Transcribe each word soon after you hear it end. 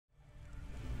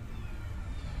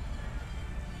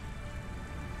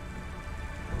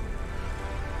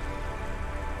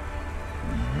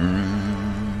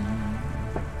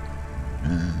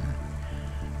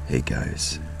Hey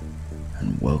guys,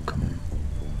 and welcome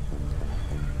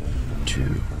to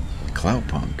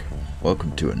CloudPunk.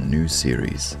 Welcome to a new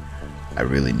series. I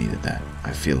really needed that.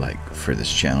 I feel like for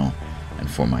this channel and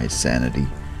for my sanity,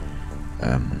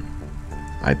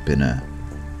 I've been a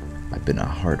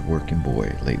hard-working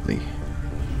boy lately.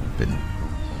 Been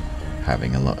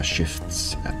having a lot of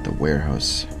shifts at the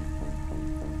warehouse.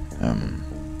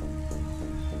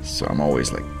 So I'm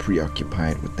always like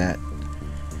preoccupied with that.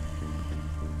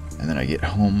 And then I get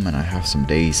home and I have some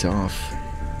days off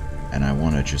and I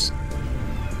want to just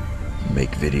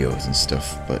make videos and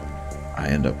stuff, but I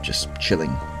end up just chilling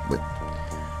with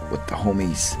the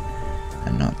homies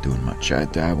and not doing much. I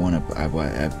want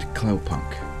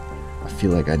CloudPunk. I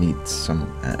feel like I need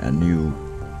a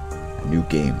new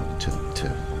game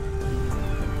to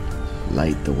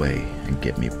light the way and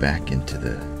get me back into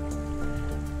the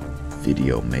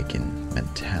video making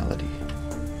mentality.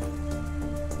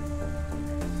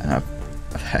 And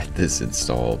I've had this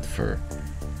installed for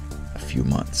a few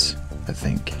months, I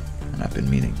think, and I've been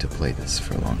meaning to play this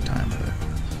for a long time, but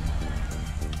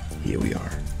here we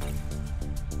are.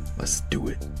 Let's do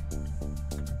it.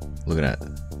 Look at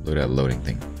that loading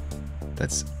thing.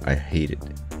 I hate it.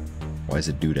 Why does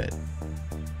it do that?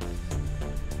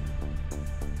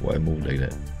 Why move like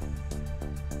that?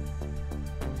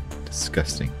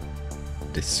 Disgusting.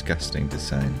 Disgusting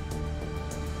design.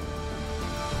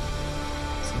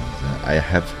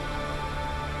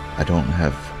 I don't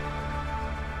have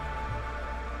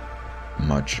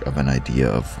much of an idea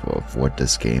of what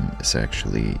this game is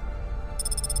actually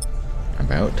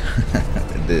about.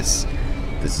 This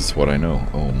is what I know.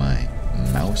 Oh, my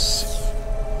mouse.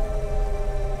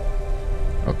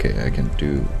 Okay, I can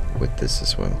do with this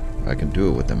as well. I can do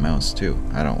it with the mouse too.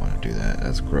 I don't want to do that.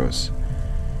 That's gross.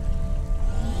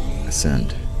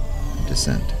 Ascend.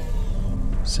 Descent.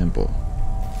 Simple.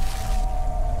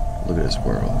 Look at this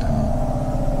world, huh?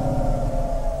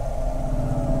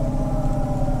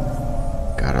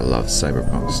 Gotta love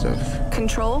cyberpunk stuff.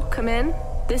 Control, come in.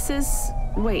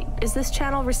 Wait, is this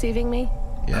channel receiving me?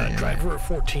 Yeah. Driver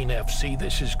 14FC,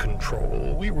 this is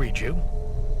Control. We read you.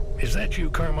 Is that you,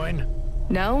 Carmine?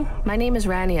 No, my name is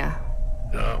Rania.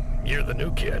 Oh, you're the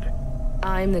new kid.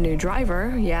 I'm the new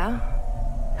driver, yeah.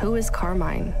 Who is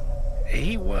Carmine?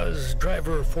 He was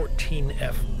driver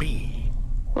 14FB.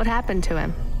 What happened to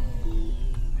him?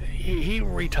 He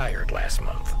retired last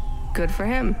month. Good for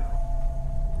him.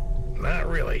 Not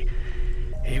really.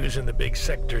 He was in the big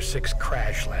Sector 6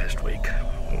 crash last week.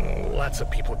 Lots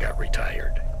of people got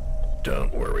retired.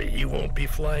 Don't worry, you won't be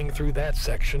flying through that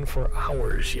section for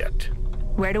hours yet.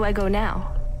 Where do I go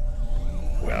now?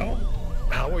 Well,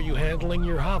 how are you handling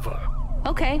your Hava?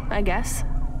 Okay, I guess.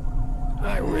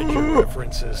 I read your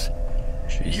references.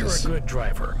 Jesus. You're a good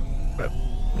driver, but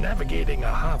navigating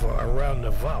a Hava around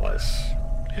Nivalis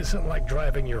isn't like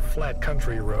driving your flat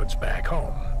country roads back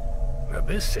home. Now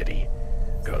this city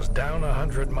goes down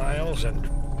 100 miles and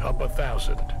up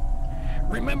 1,000.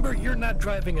 Remember, you're not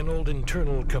driving an old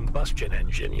internal combustion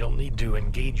engine. You'll need to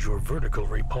engage your vertical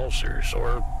repulsors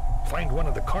or find one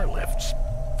of the car lifts.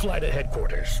 Fly to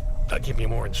headquarters. I'll give you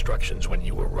more instructions when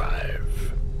you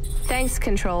arrive. Thanks,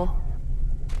 Control.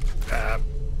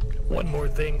 One more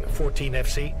thing,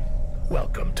 14FC.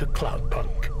 Welcome to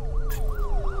CloudPunk.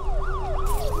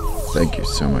 Thank you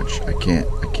so much. I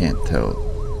can't tell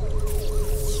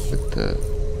with the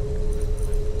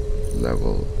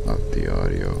level of the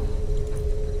audio.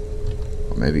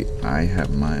 Or maybe I have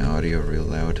my audio real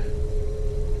loud.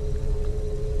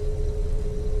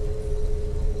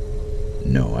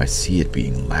 No, I see it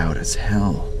being loud as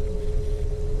hell.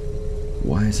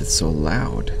 Why is it so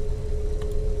loud?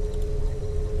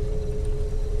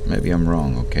 Maybe I'm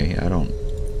wrong, okay?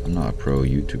 I'm not a pro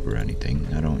YouTuber or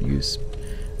anything. I don't use...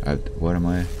 what am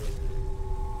I?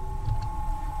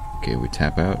 Okay, we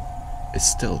tap out. It's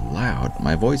still loud.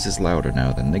 My voice is louder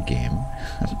now than the game.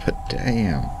 But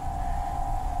damn.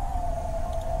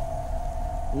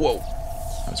 Whoa.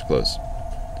 That was close.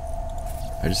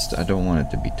 I don't want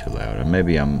it to be too loud. Or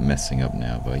maybe I'm messing up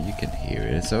now, but you can hear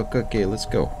it. It's okay, let's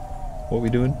go. What are we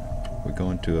doing? We're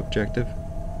going to objective?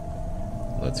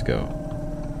 Let's go.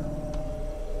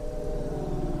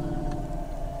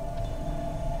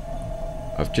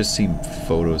 I've just seen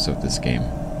photos of this game.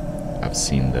 I've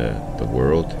seen the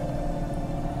world.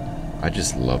 I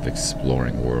just love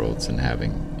exploring worlds and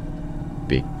having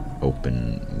big,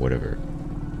 open, whatever.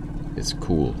 It's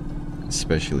cool.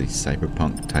 Especially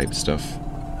cyberpunk type stuff.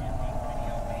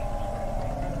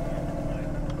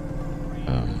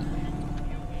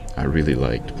 I really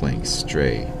liked playing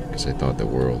Stray because I thought the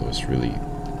world was really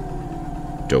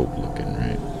dope looking,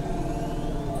 right?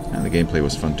 And the gameplay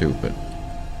was fun too, but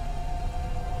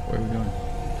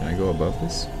I go above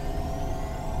this?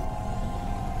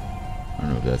 I don't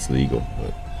know if that's legal,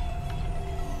 but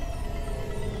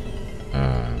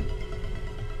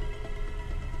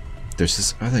there's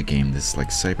this other game, this like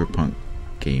cyberpunk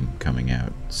game coming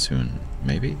out soon.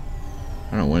 Maybe? I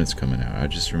don't know when it's coming out. I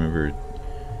just remember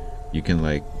you can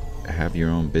like have your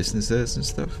own businesses and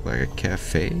stuff, like a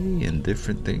cafe and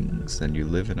different things, and you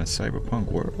live in a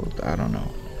cyberpunk world. I don't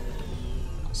know.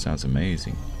 Sounds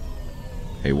amazing.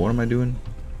 Hey, what am I doing?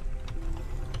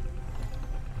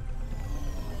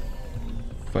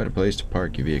 Find a place to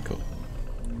park your vehicle.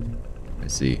 I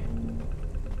see.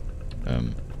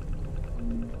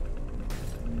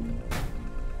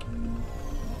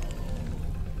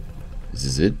 This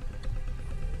is it?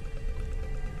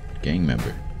 Gang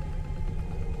member.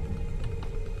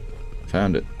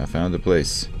 Found it. I found the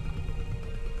place.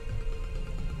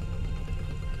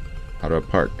 How do I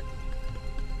park?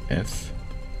 F.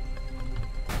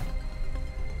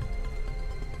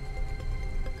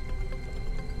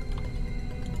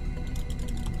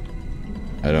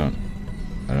 I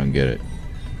don't get it.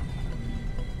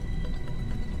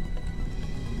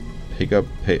 Pick up,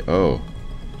 pay. Oh.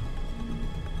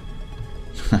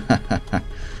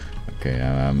 Okay,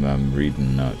 I'm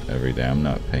reading not every day. I'm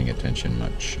not paying attention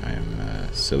much. I am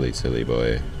a silly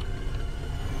boy.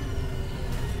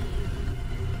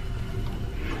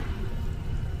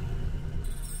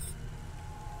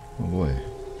 Oh boy.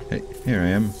 Hey, here I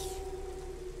am.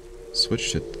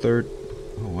 Switch to third.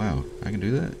 Oh wow, I can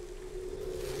do that.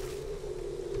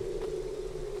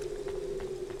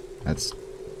 That's...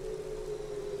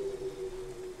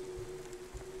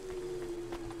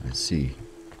 I see.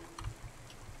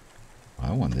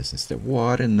 I want this instead. Whoa,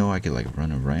 I didn't know I could like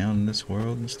run around this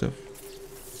world and stuff.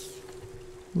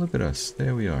 Look at us.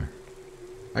 There we are.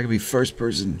 I could be first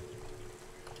person.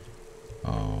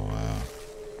 Oh wow.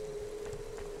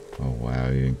 Oh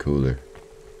wow, even cooler.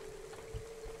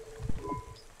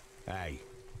 Hey,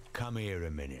 come here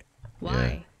a minute. Why?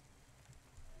 Yeah.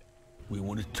 We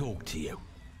want to talk to you.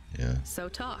 Yeah. So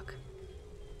talk.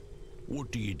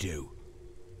 What do you do?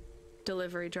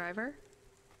 Delivery driver?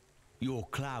 You're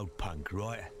CloudPunk,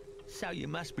 right? So you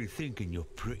must be thinking you're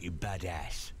pretty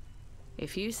badass.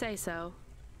 If you say so.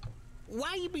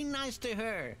 Why you be nice to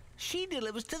her? She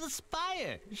delivers to the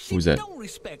Spire. She Who's that? don't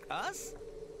respect us.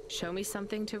 Show me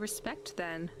something to respect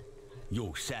then.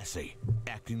 You're sassy,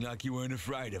 acting like you weren't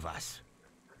afraid of us.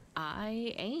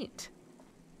 I ain't.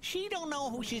 She don't know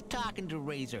who she's talking to,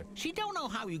 Razor. She don't know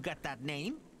how you got that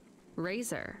name.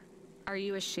 Razor, are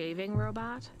you a shaving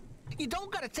robot? You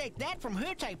don't gotta take that from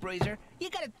her type, Razor. You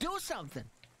gotta do something.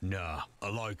 Nah, I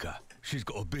like her. She's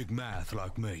got a big mouth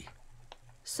like me.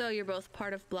 So you're both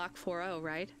part of Block 40,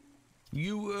 right?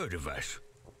 You heard of us?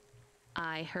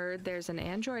 I heard there's an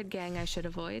android gang I should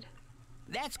avoid.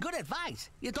 That's good advice.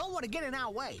 You don't want to get in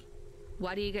our way.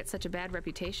 Why do you get such a bad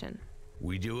reputation?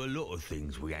 We do a lot of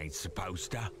things we ain't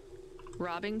supposed to.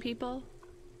 Robbing people?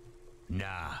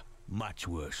 Nah, much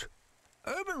worse.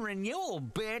 Urban renewal,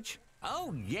 bitch.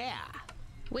 Oh, yeah.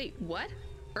 Wait, what?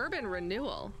 Urban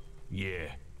renewal?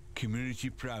 Yeah, community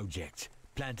projects.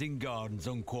 Planting gardens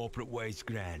on corporate waste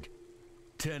ground.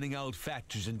 Turning old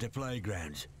factories into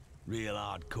playgrounds. Real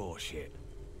hardcore shit.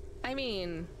 I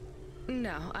mean,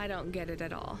 no, I don't get it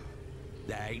at all.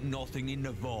 There ain't nothing in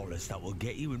Nivalis that will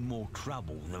get you in more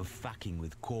trouble than fucking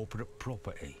with corporate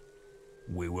property.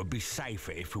 We would be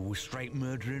safer if we were straight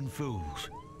murdering fools.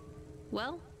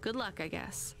 Well, good luck, I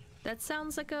guess. That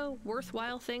sounds like a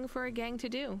worthwhile thing for a gang to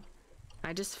do.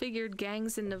 I just figured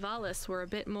gangs in Nivalis were a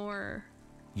bit more...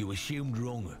 You assumed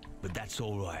wrong, but that's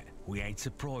alright. We ain't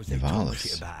surprised they talk Nivalis.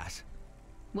 shit about us.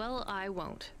 Well, I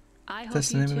won't. I hope That's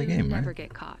the you name of the two game, never right?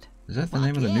 get caught. Is that the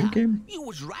name of the new game? You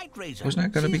was right, Razor. Wasn't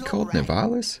that gonna be She's called all right.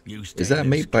 Nivalis? You stay Is that loose,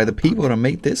 made by the people that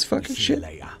made this We fucking see you shit?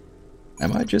 later.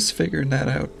 Am I just figuring that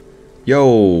out? Yo,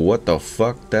 what the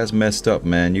fuck? That's messed up,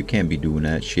 man. You can't be doing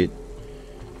that shit.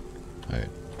 Alright.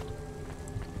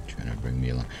 Trying to bring me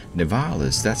along.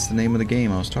 Nivalis, that's the name of the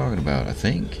game I was talking about, I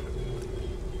think.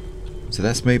 So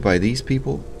that's made by these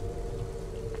people?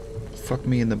 Fuck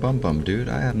me in the bum, dude.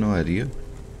 I had no idea.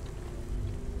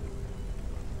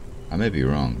 I may be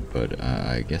wrong, but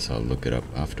I guess I'll look it up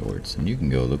afterwards. And you can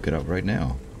go look it up right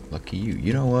now. Lucky you.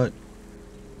 You know what?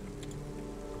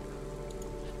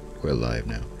 We're live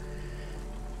now.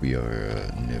 We are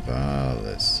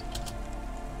Nivalis.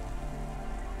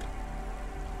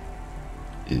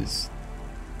 Is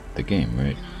the game,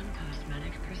 right?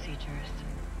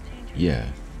 Yeah.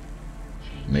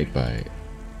 Made by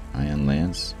Iron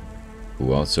Lance,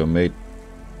 who also made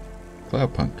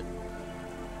CloudPunk.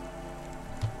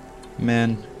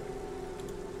 Man,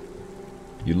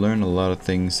 you learn a lot of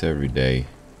things every day.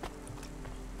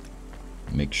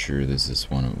 Make sure this is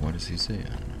one of... What does he say? I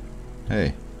don't know.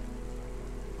 Hey.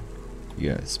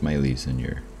 You got smileys in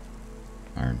your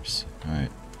arms.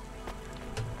 Alright.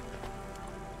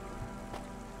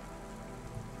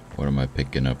 What am I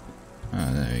picking up?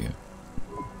 Ah, there you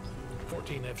go.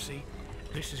 14 FC,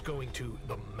 this is going to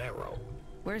the Marrow.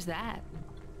 Where's that?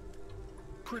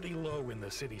 Pretty low in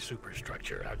the city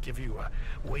superstructure. I'll give you a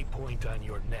waypoint on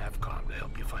your navcom to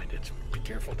help you find it. Be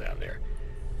careful down there.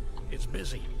 It's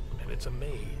busy, and it's a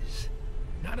maze.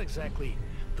 Not exactly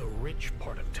the rich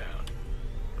part of town.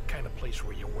 The kind of place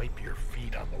where you wipe your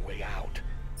feet on the way out.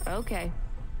 Okay.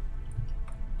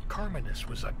 Carmenus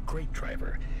was a great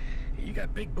driver. You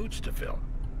got big boots to fill.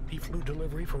 He flew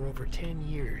delivery for over 10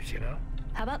 years, you know?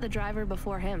 How about the driver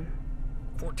before him?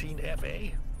 14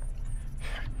 FA?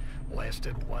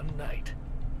 Lasted one night.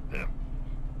 Yeah.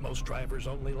 Most drivers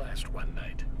only last one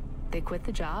night. They quit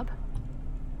the job?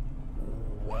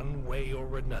 One way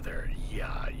or another,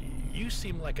 yeah. You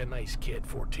seem like a nice kid,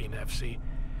 14 FC.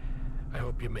 I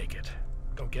hope you make it.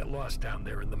 Don't get lost down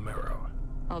there in the Marrow.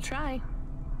 I'll try.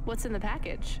 What's in the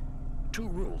package? 2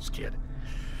 rules, kid.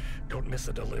 Don't miss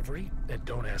a delivery, and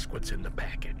don't ask what's in the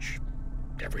package.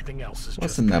 Everything else is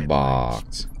What's just in that guidelines.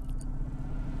 box?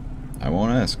 I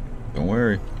won't ask. Don't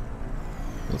worry.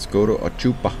 Let's go to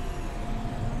Achupa.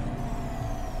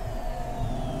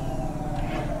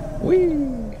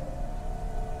 Whee!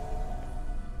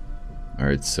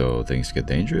 Alright, so things get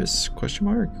dangerous? Question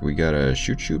mark? We gotta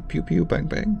shoot, pew pew, bang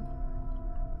bang.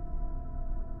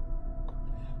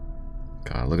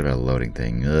 God, look at that loading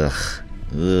thing. Ugh.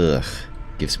 Ugh.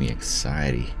 Gives me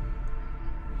anxiety.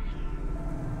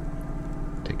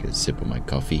 Take a sip of my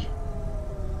coffee.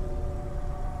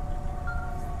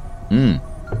 Can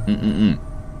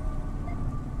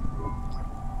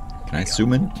I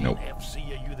zoom in? Nope. FC,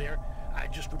 are you there? I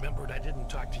just remembered I didn't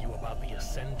talk to you about the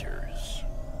Ascenders.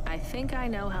 I think I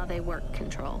know how they work,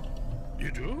 Control.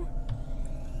 You do?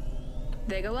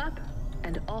 They go up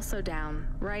and also down,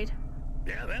 right?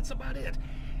 Yeah, that's about it.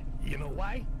 You know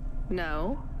why?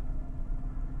 No.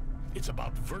 It's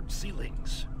about vert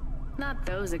ceilings. Not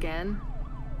those again.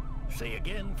 Say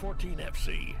again, 14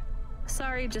 FC.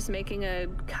 Sorry, just making a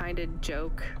kinda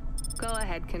joke. Go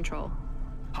ahead, Control.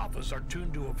 Havas are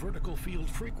tuned to a vertical field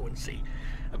frequency,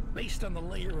 based on the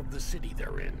layer of the city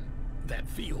they're in. That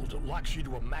field locks you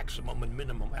to a maximum and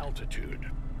minimum altitude.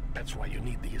 That's why you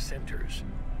need the Ascenders.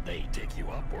 They take you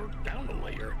up or down a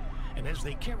layer, and as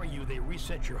they carry you, they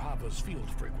reset your Havas field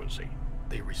frequency.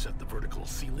 They reset the vertical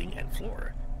ceiling and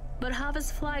floor. But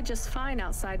Havas fly just fine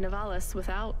outside Nivalis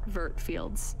without vert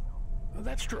fields.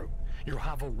 That's true. Your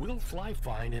Hava will fly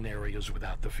fine in areas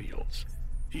without the fields.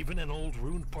 Even in old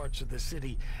ruined parts of the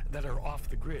city that are off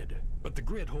the grid. But the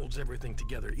grid holds everything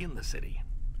together in the city.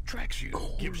 Tracks you,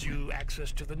 gives you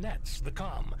access to the nets, the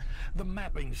comm, the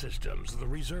mapping systems, the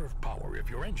reserve power if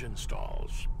your engine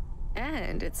stalls.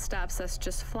 And it stops us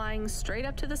just flying straight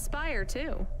up to the spire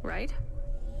too, right?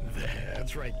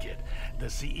 That's right, kid. The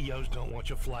CEOs don't want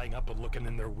you flying up and looking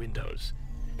in their windows.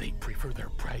 They prefer their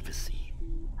privacy.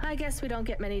 I guess we don't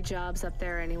get many jobs up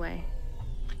there anyway.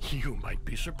 You might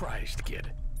be surprised,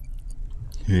 kid.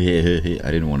 I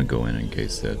didn't want to go in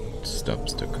case that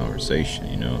stops the conversation.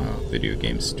 You know how video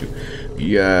games do.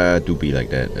 Yeah, do be like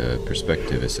that.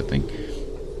 Perspective is a thing.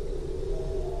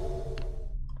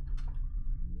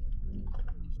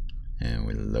 And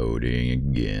we're loading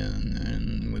again,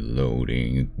 and we're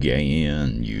loading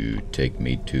again. You take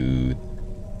me through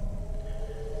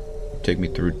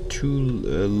 2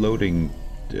 loading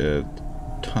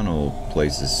tunnel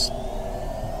places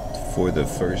for the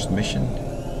first mission.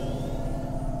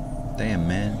 Damn,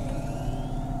 man.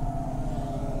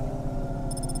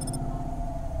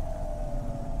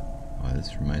 Oh,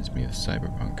 this reminds me of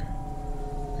cyberpunk.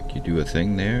 Like you do a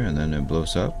thing there and then it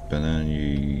blows up and then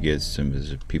you get some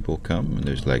people come and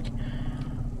there's like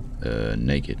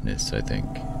nakedness, I think,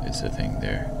 is a thing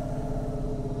there.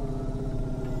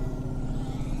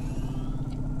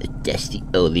 That's the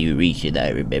only reason I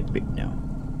remember now.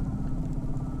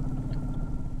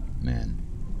 Man,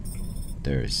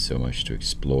 there is so much to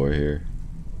explore here.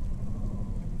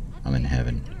 I'm in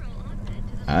heaven.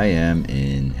 I am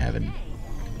in heaven.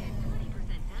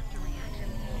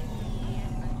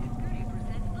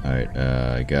 Alright,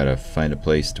 I gotta find a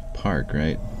place to park,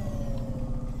 right?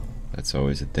 That's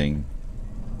always a thing.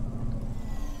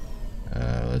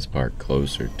 Let's park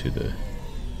closer to the...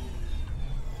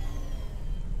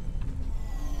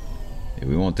 Yeah,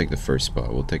 we won't take the first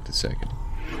spot, we'll take the second.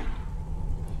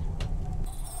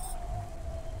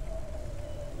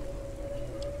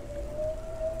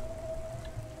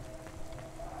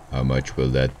 How much will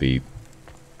that be?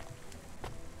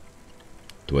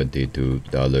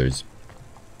 $22.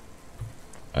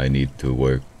 I need to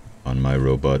work on my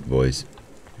robot voice.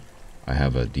 I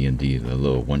have a D&D, a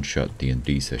little one-shot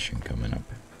D&D session coming up.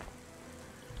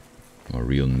 I'm a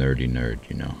real nerdy nerd,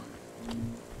 you know.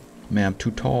 Man, I'm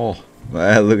too tall.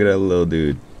 Ah, look at that little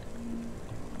dude.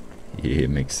 Yeah, it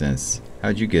makes sense.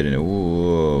 How'd you get in it?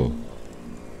 Whoa.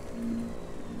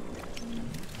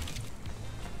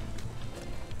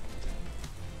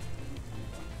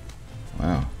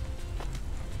 Wow.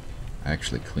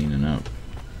 Actually cleaning up.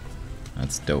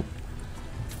 That's dope.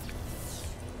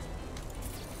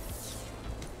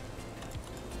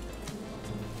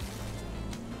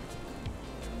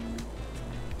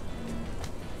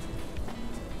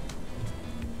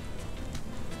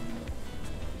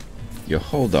 Yo,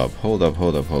 hold up.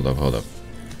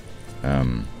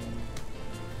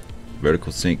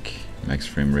 Vertical sync, max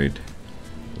frame rate,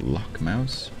 lock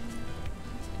mouse.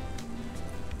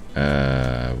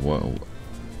 What?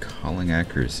 Calling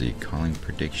accuracy, calling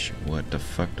prediction. What the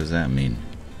fuck does that mean?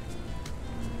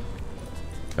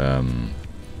 Let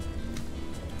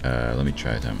me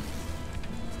try them.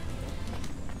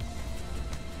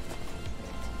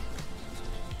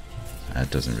 That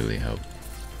doesn't really help.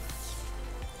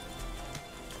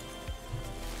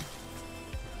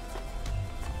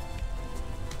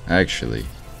 Actually, I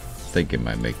think it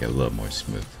might make it a little more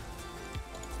smooth.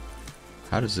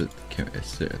 How does it?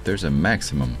 There's a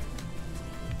maximum.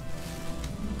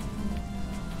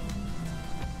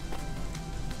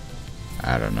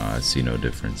 I don't know. I see no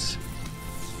difference.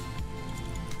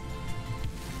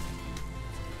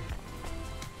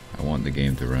 I want the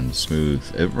game to run smooth.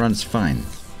 It runs fine.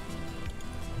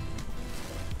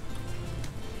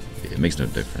 It makes no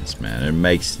difference, man. It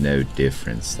makes no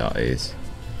difference. That is.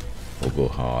 We'll go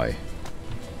high.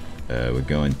 We're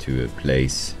going to a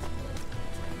place.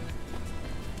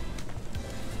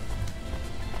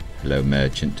 Hello,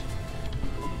 merchant.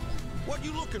 What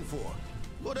you looking for?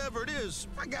 Whatever it is,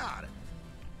 I got it.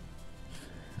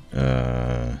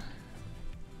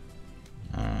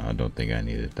 I don't think I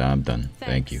need it. I'm done.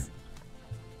 Thank you.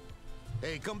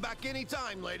 Hey, come back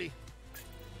anytime, lady.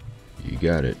 You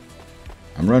got it.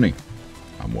 I'm running.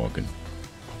 I'm walking.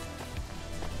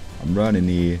 I'm running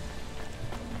here.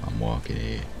 I'm walking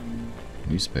here.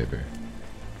 Newspaper.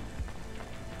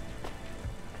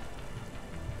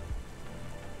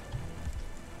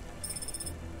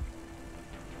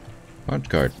 Punch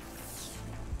card.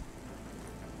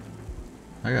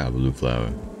 I got a blue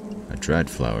flower. A dried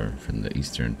flower from the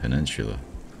Eastern Peninsula.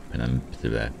 And I'm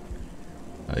that.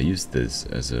 I used this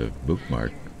as a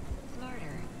bookmark.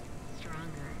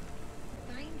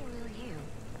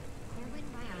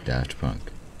 ThatPunk.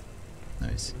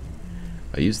 Nice.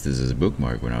 I used this as a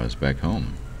bookmark when I was back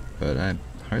home, but I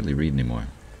hardly read anymore.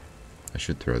 I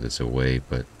should throw this away,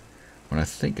 but when I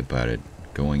think about it,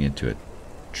 going into a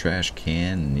trash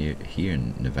can here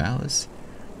in Nivalis,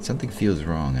 something feels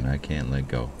wrong and I can't let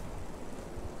go.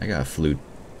 I got a flute.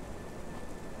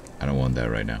 I don't want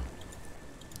that right now.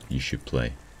 You should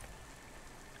play.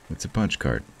 It's a punch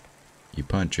card. You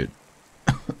punch it.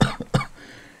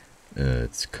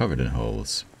 It's covered in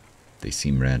holes. They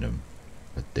seem random,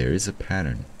 but there is a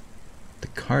pattern. The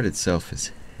card itself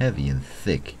is heavy and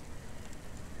thick.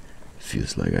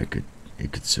 Feels like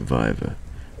it could survive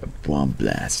a bomb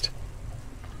blast.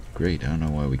 Great, I don't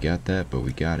know why we got that, but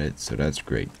we got it, so that's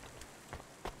great.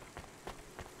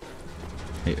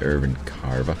 Hey, Urban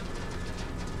Carva.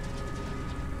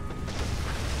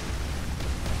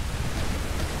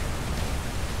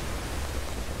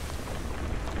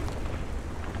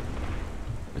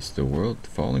 Is the world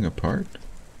falling apart?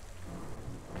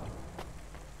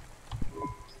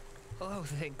 Oh,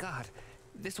 thank God.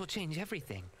 This will change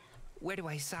everything. Where do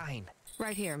I sign?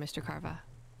 Right here, Mr. Carva.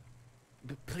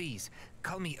 Please,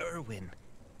 call me Irwin.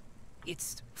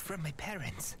 It's from my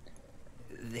parents.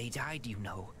 They died, you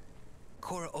know.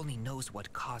 Cora only knows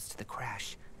what caused the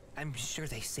crash. I'm sure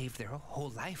they saved their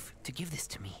whole life to give this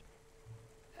to me.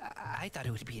 I thought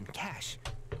it would be in cash.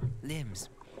 Limbs.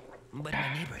 But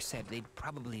my neighbor said they'd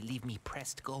probably leave me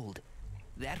pressed gold.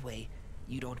 That way,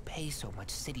 you don't pay so much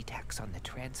city tax on the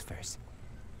transfers.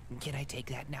 Can I take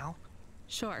that now?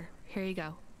 Sure, here you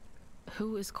go.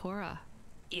 Who is Cora?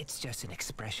 It's just an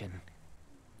expression.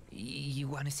 You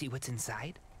want to see what's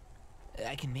inside?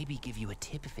 I can maybe give you a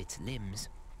tip if it's limbs.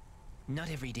 Not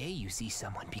every day you see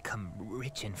someone become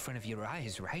rich in front of your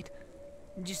eyes, right?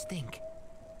 Just think.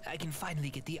 I can finally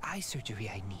get the eye surgery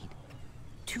I need.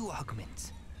 2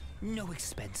 augments. No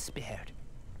expense spared.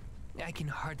 I can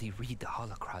hardly read the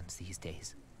holocrons these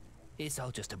days. It's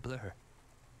all just a blur.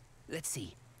 Let's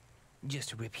see.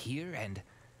 Just rip here and...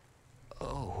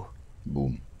 Oh.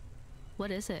 Boom. What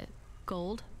is it?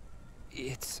 Gold?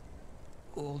 It's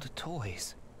old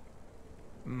toys.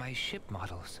 My ship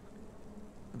models.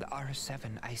 The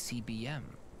R7 ICBM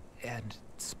and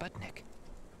Sputnik.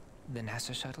 The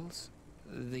NASA shuttles.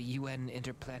 The UN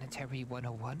Interplanetary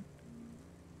 101.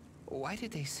 Why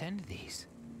did they send these?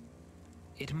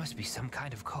 It must be some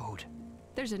kind of code.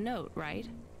 There's a note, right?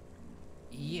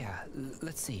 Yeah,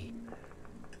 let's see.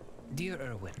 Dear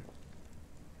Erwin,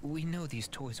 we know these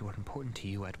toys were important to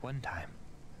you at one time.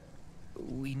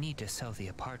 We need to sell the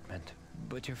apartment,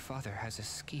 but your father has a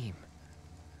scheme.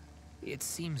 It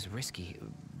seems risky,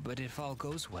 but if all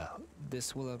goes well,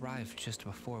 this will arrive just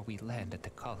before we land at the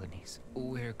colonies.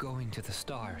 We're going to the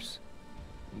stars,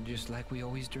 just like we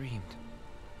always dreamed.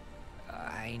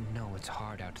 I know it's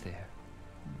hard out there,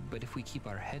 but if we keep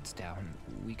our heads down,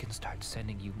 we can start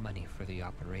sending you money for the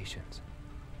operations.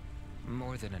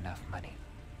 More than enough money.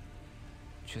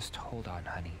 Just hold on,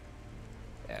 honey.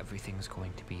 Everything's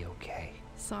going to be okay.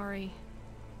 Sorry.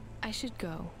 I should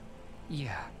go.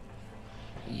 Yeah,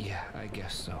 I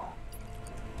guess so.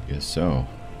 Guess so.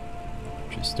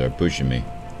 Just start pushing me.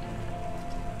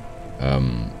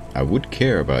 I would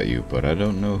care about you, but I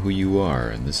don't know who you are,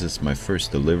 and this is my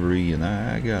first delivery, and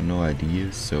I got no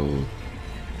ideas, so...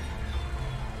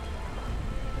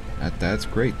 That's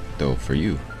great, though, for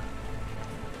you.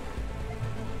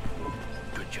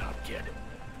 Good job, kid.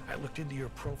 I looked into your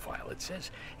profile. It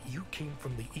says you came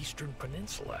from the Eastern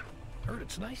Peninsula. Heard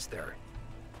it's nice there.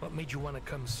 What made you want to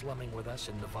come slumming with us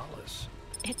in Nivalis?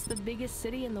 It's the biggest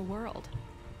city in the world.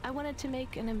 I wanted to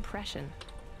make an impression.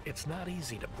 It's not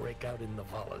easy to break out in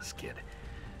Nivalis, kid.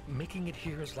 Making it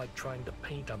here is like trying to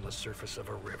paint on the surface of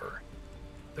a river.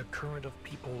 The current of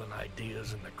people and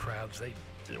ideas and the crowds, they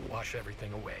wash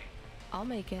everything away. I'll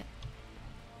make it.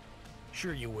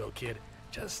 Sure you will, kid.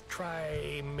 Just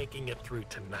try making it through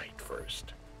tonight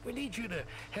first. We need you to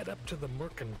head up to the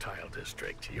Mercantile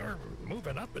District. You're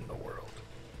moving up in the world.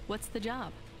 What's the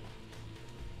job?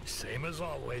 Same as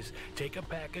always. Take a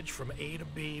package from A to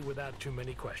B without too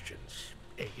many questions.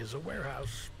 A is a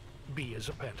warehouse. B is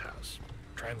a penthouse.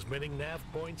 Transmitting nav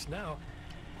points now.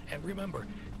 And remember,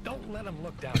 don't let them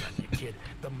look down on you, kid.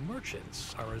 The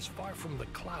merchants are as far from the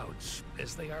clouds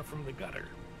as they are from the gutter.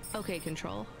 Okay,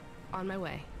 Control. On my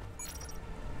way.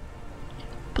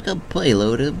 Pick up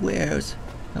payload of wares.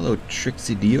 Hello,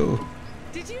 Trixie Dio.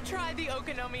 Did you try the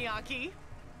okonomiyaki?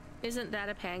 Isn't that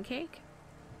a pancake?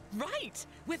 Right!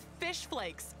 With fish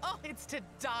flakes. Oh, it's to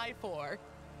die for.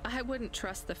 I wouldn't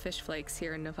trust the fish flakes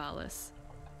here in Nivalis.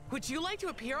 Would you like to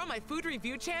appear on my food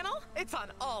review channel? It's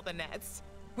on all the nets.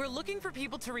 We're looking for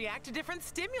people to react to different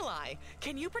stimuli.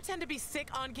 Can you pretend to be sick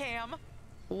on cam?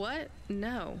 What?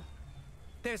 No.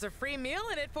 There's a free meal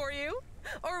in it for you.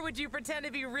 Or would you pretend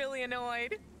to be really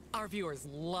annoyed? Our viewers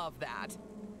love that.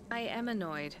 I am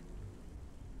annoyed.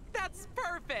 That's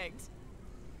perfect.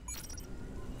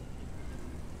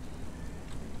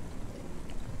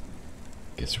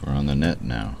 Guess we're on the net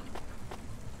now.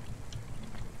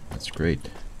 That's great.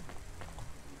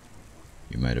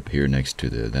 You might appear next to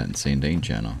the ThatInsaneDane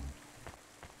channel.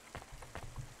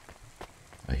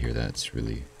 I hear that's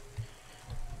really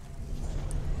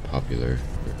popular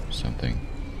or something.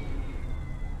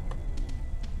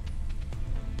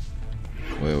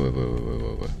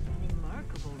 Wait.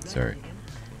 Sorry.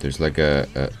 There's like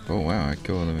a oh wow, I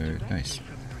go nice.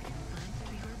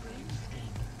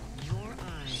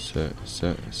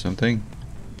 Something?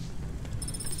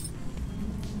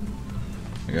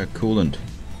 I got coolant.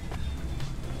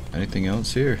 Anything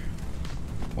else here?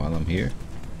 While I'm here?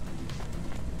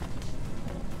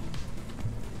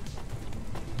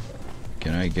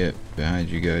 Can I get behind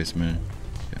you guys, man?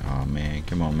 Oh man,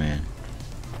 come on, man.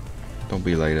 Don't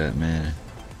be like that, man.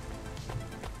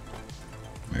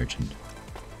 Merchant.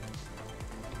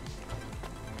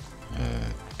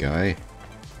 Guy?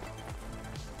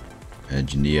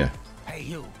 Engineer. Hey,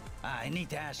 you. I need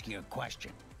to ask you a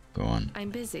question. Go on. I'm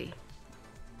busy.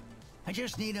 I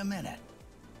just need a minute.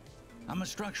 I'm a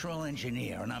structural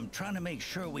engineer, and I'm trying to make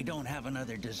sure we don't have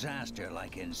another disaster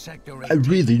like in Sector 18. I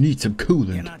really need some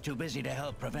coolant. You're not too busy to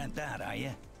help prevent that, are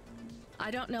you? I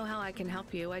don't know how I can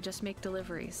help you. I just make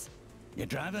deliveries. You're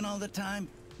driving all the time?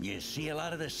 You see a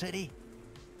lot of the city?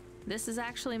 This is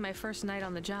actually my first night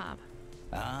on the job.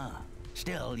 Ah,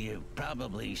 still, you've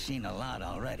probably seen a lot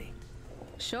already.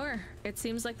 Sure. It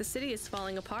seems like the city is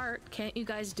falling apart. Can't you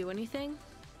guys do anything?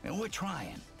 And we're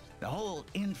trying. The whole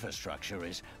infrastructure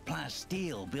is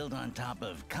plasteel built on top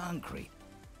of concrete,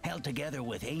 held together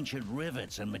with ancient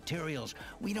rivets and materials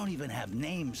we don't even have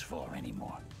names for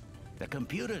anymore. The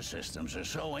computer systems are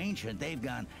so ancient they've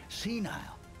gone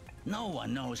senile. No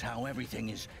one knows how everything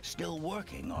is still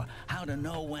working or how to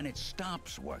know when it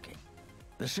stops working.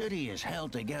 The city is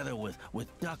held together with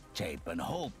duct tape and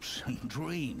hopes and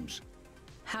dreams.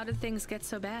 How did things get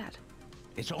so bad?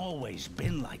 It's always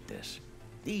been like this.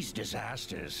 These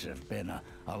disasters have been a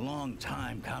long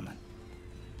time coming.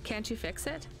 Can't you fix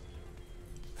it?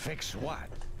 Fix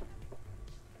what?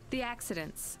 The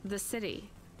accidents, the city.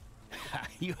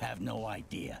 You have no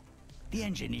idea. The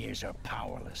engineers are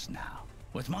powerless now.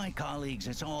 With my colleagues,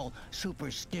 it's all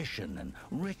superstition and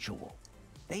ritual.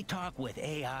 They talk with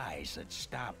AIs that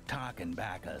stopped talking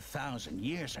back 1,000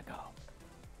 years ago.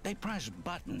 They press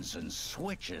buttons and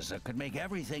switches that could make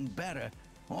everything better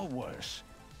or worse.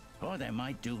 Or they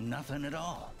might do nothing at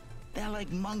all. They're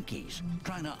like monkeys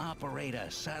trying to operate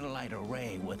a satellite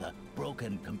array with a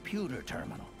broken computer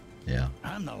terminal. Yeah.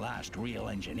 I'm the last real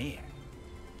engineer.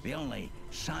 The only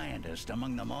scientist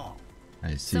among them all.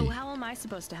 I see. So how am I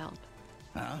supposed to help?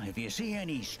 Well, if you see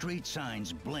any street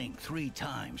signs blink 3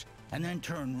 times and then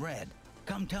turn red,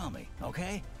 come tell me,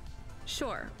 okay?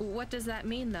 Sure. What does that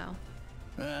mean, though?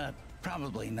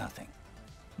 Probably nothing.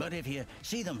 But if you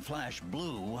see them flash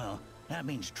blue, well, that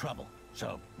means trouble.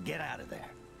 So get out of there.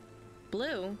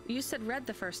 Blue? You said red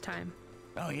the first time.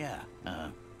 Oh yeah,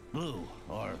 blue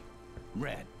or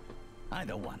red.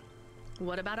 Either one.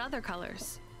 What about other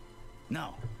colors?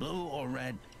 No, blue or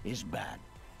red is bad.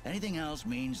 Anything else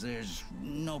means there's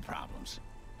no problems.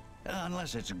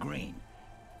 Unless it's green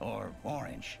or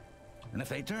orange. And if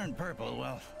they turn purple,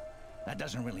 well, that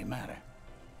doesn't really matter.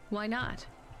 Why not?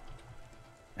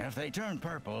 If they turn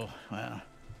purple, well,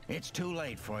 it's too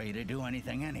late for you to do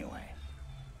anything anyway.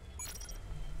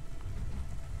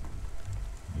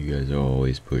 You guys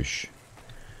always push.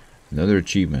 Another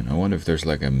achievement. I wonder if there's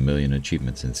like 1 million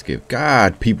achievements in Skip.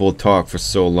 God, people talk for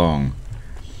so long.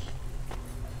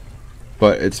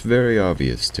 But it's very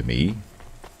obvious to me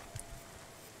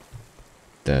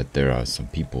that there are some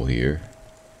people here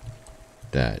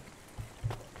that...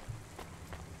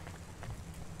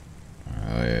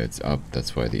 it's up,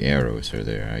 that's why the arrows are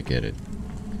there, I get it.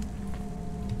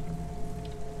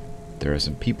 There are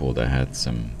some people that had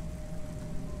some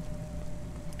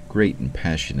great and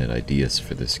passionate ideas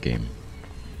for this game.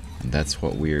 And that's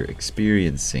what we're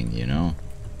experiencing, you know?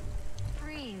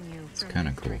 It's kind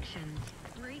of cool.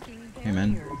 Hey,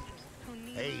 man.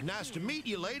 Hey, nice to meet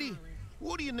you, lady.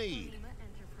 What do you need?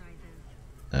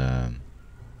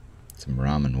 Some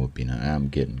ramen would be nice. I'm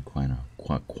getting quite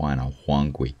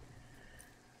hungry.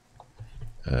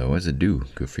 What does it do?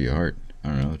 Good for your heart. I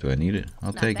don't know. Do I need it?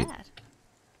 I'll take it.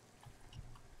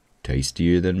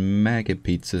 Tastier than maggot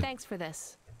pizza. Thanks for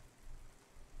this.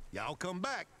 Y'all come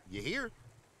back. You hear?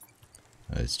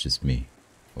 It's just me.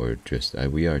 Or just...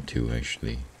 we are too,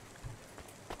 actually.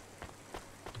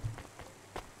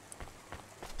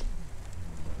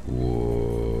 Whoa.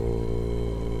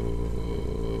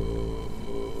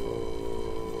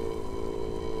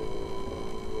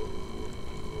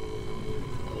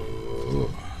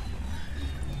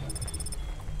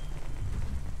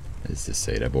 It's the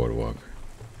Seda Boardwalk.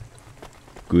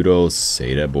 Good old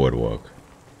Seda Boardwalk.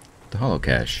 The Hollow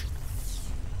Cache.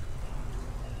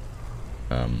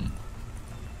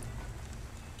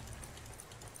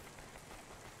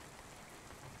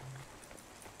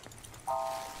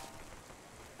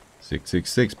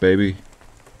 666, baby.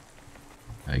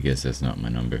 I guess that's not my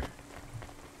number.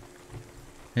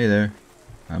 Hey there.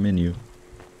 I'm in you.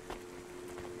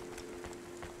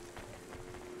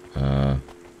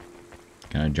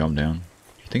 Can I jump down?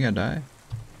 You think I die?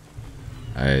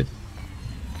 I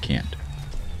can't.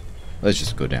 Let's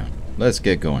just go down. Let's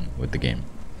get going with the game.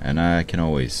 And I can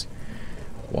always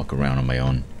walk around on my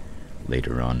own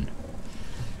later on.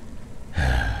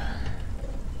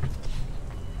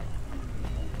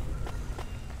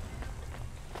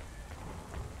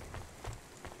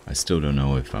 I still don't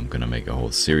know if I'm gonna make a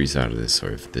whole series out of this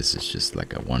or if this is just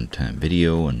like a one-time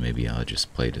video and maybe I'll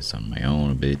just play this on my own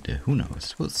a bit. Who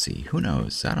knows? We'll see. Who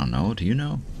knows? I don't know. Do you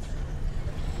know?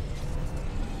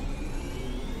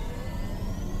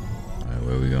 Alright,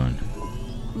 where are we going?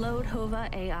 Load Hova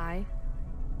AI.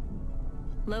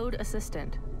 Load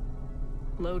Assistant.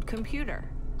 Load Computer.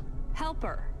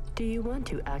 Helper. Do you want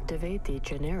to activate the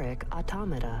generic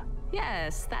automata?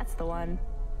 Yes, that's the one.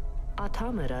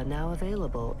 Automata now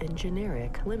available in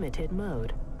generic limited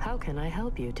mode. How can I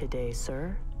help you today,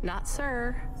 sir? Not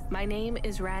sir. My name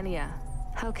is Rania.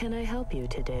 How can I help you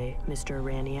today, Mr.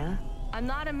 Rania? I'm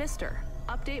not a mister.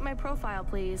 Update my profile,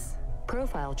 please.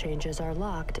 Profile changes are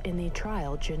locked in the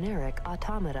trial generic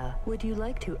automata. Would you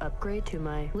like to upgrade to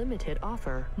my limited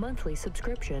offer, monthly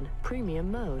subscription,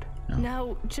 premium mode?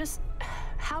 No, just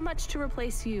how much to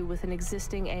replace you with an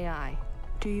existing AI?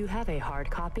 Do you have a hard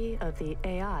copy of the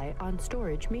AI on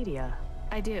storage media?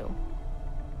 I do.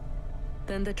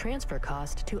 Then the transfer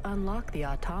cost to unlock the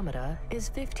automata is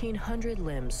 1,500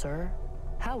 limbs, sir.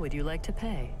 How would you like to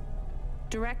pay?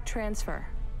 Direct transfer.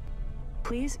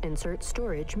 Please insert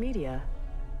storage media.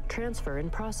 Transfer in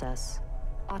process.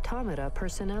 Automata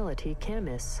personality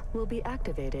Camus will be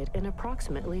activated in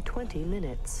approximately 20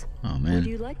 minutes. Oh man. Would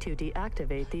you like to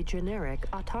deactivate the generic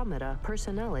automata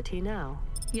personality now?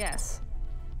 Yes.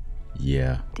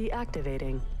 Yeah.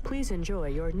 Deactivating. Please enjoy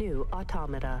your new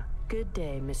automata. Good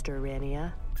day, Mr.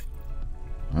 Rania.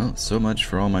 Well, so much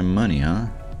for all my money, huh?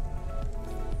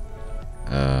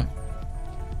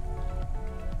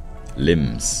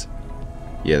 Limbs.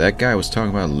 Yeah, that guy was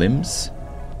talking about limbs.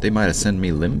 They might have sent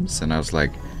me limbs, and I was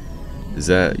like, is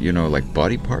that, you know, like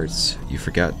body parts? You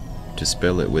forgot to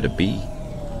spell it with a B?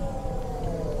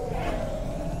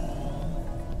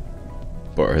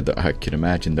 But I can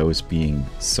imagine those being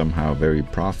somehow very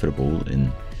profitable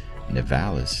in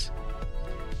Nivalis.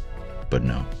 But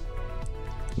no.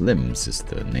 Limbs is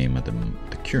the name of the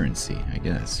currency, I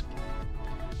guess.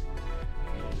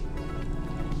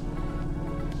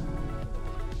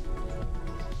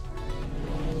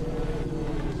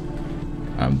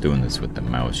 I'm doing this with the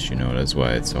mouse, you know, that's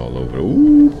why it's all over.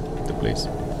 Ooh, the place.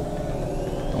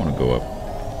 I want to go up.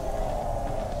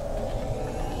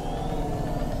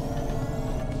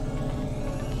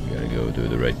 We gotta go to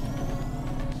the right.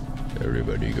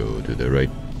 Everybody go to the right.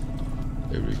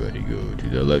 Everybody go to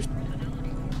the left.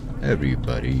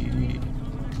 Everybody.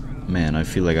 Man, I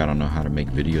feel like I don't know how to make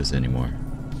videos anymore.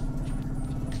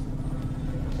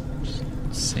 Just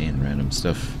saying random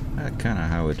stuff. That's kind of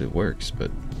how it works, but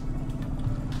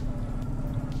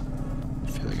I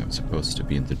feel like I'm supposed to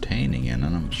be entertaining, and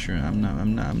I'm not sure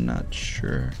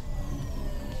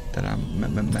that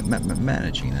I'm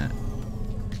managing that.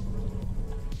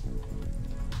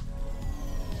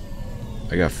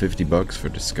 I got $50 for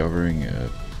discovering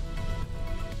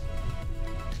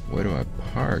where do I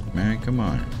park, man? Come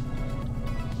on.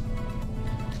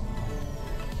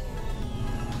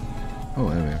 Oh,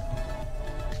 there we are.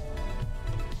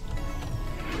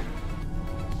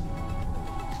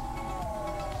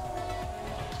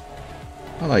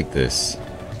 I like this.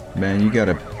 Man, you got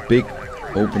a big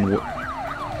open world.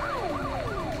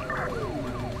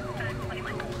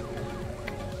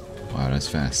 Wow, that's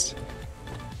fast.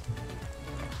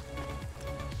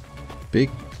 Big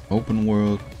open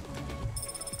world.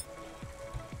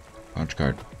 Punch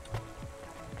card.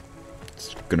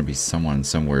 It's gonna be someone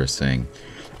somewhere saying,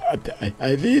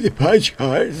 I need the punch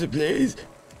cards, please.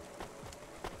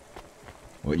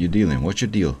 What you dealing? What's your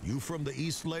deal? You from the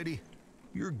East, lady?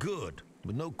 You're good,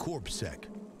 but no corp sec.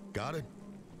 Got it?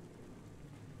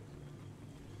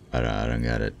 I don't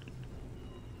got it.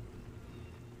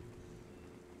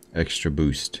 Extra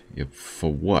boost. Yeah,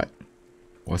 for what?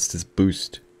 What's this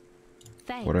boost?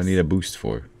 Thanks. What do I need a boost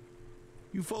for?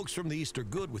 You folks from the East are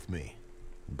good with me,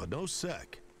 but no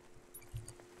sec.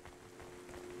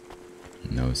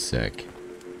 No sec.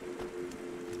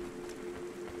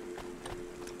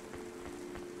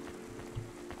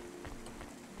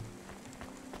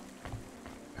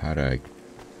 How do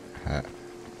I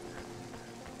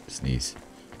sneeze?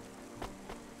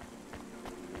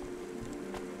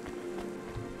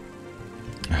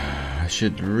 I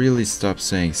should really stop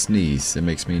saying sneeze. It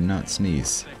makes me not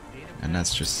sneeze. And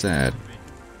that's just sad.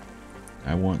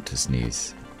 I want to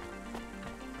sneeze.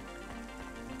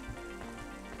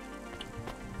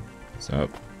 What's up?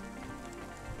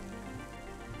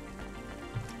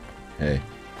 Hey.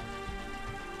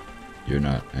 You're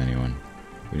not anyone.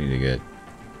 We need to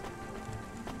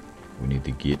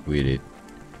get with it.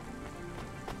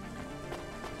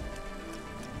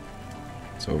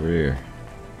 It's over here.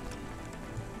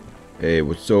 Hey,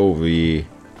 what's over here?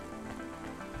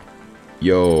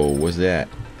 Yo, what's that?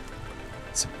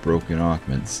 It's a broken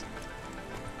Augments.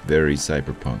 Very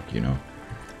cyberpunk, you know.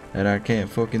 And I can't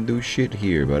fucking do shit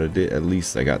here, but at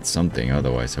least I got something.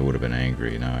 Otherwise, I would have been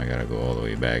angry. Now I gotta go all the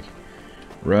way back.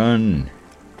 Run!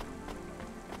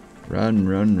 Run,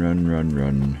 run, run, run,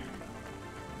 run.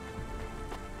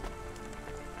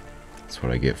 That's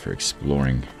what I get for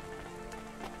exploring.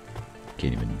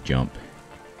 Can't even jump.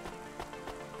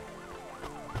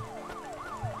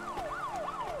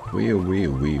 Wee wee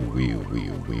wee wee wee wee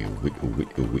wee wee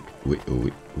wee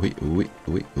wee wee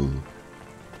wee wee.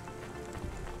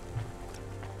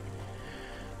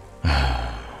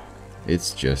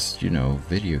 It's just, you know,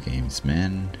 video games,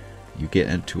 man. You get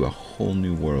into a whole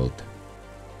new world.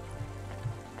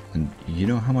 And you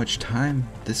know how much time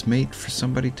this made for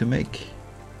somebody to make?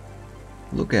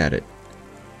 Look at it.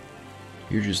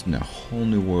 You're just in a whole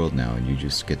new world now, and you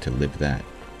just get to live that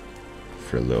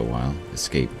for a little while.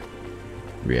 Escape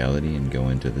reality and go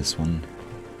into this one.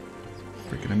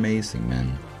 freaking amazing,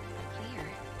 man.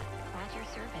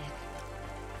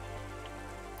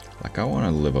 Like, I want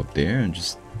to live up there and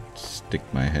just stick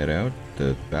my head out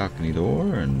the balcony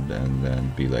door and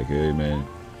then be like, hey man,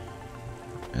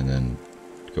 and then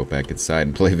go back inside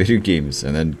and play video games,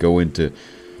 and then go into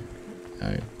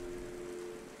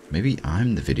maybe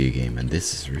I'm the video game and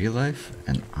this is real life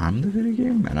and I'm the video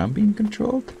game and I'm being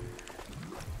controlled.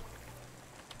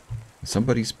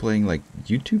 Somebody's playing like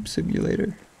YouTube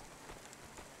Simulator,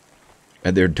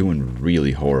 and they're doing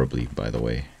really horribly, by the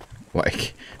way.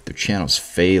 Like, their channel's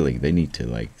failing. They need to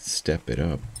like step it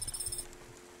up.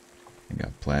 I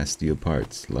got plasteel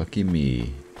parts. Lucky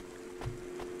me.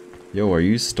 Yo, are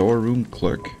you storeroom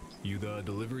clerk? You the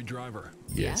delivery driver?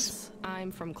 Yes,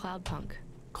 I'm from CloudPunk.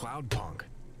 CloudPunk.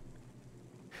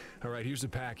 Alright, here's the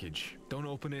package. Don't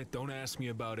open it, don't ask me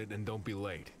about it, and don't be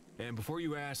late. And before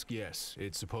you ask, yes,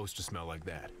 it's supposed to smell like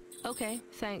that. Okay,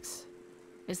 thanks.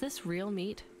 Is this real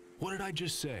meat? What did I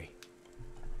just say?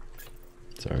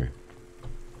 Sorry.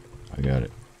 I got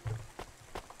it.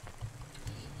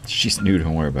 She's new,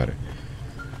 don't worry about it.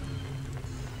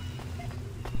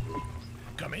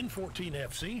 Come in,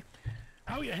 14FC.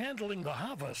 How are you handling the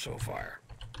Hava so far?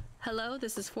 Hello,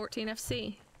 this is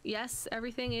 14FC. Yes,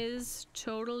 everything is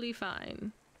totally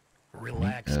fine.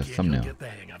 Relax, kid, thumbnail. you'll get the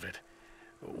hang of it.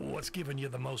 What's giving you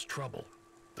the most trouble?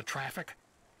 The traffic?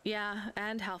 Yeah,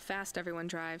 and how fast everyone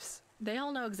drives. They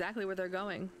all know exactly where they're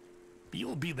going.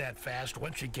 You'll be that fast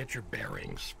once you get your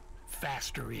bearings.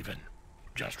 Faster even.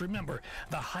 Just remember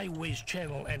the highways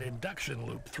channel and induction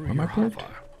loop through your Hava.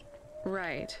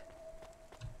 Right.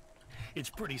 It's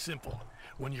pretty simple.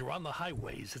 When you're on the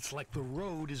highways, it's like the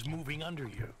road is moving under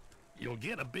you. You'll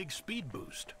get a big speed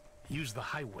boost. Use the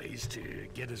highways to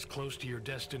get as close to your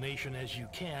destination as you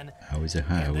can. I was a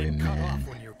highwayman. And then cut off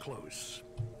when you're close.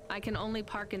 I can only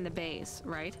park in the bays,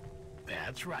 right?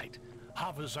 That's right.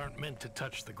 Havas aren't meant to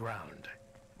touch the ground.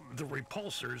 The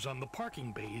repulsors on the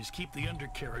parking bays keep the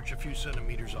undercarriage a few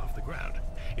centimeters off the ground.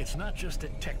 It's not just a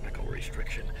technical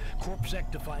restriction.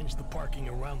 CorpSec defines the parking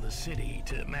around the city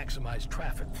to maximize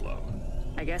traffic flow.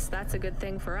 I guess that's a good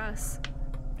thing for us.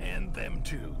 And them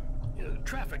too.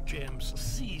 Traffic jams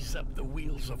seize up the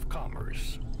wheels of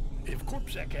commerce. If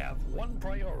CorpSec have one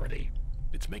priority,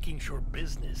 it's making sure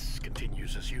business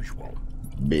continues as usual.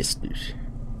 Business.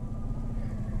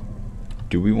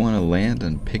 Do we want to land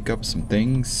and pick up some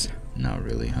things? Not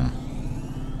really, huh?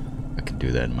 I can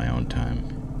do that in my own time.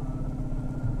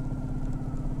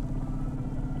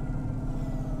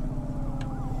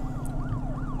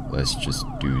 Let's just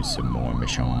do some more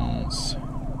missions.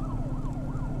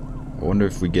 I wonder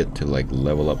if we get to like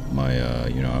level up my,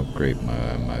 you know, upgrade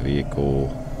my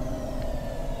vehicle.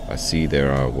 I see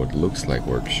there are what looks like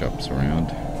workshops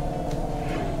around.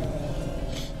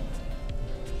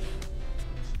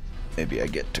 Maybe I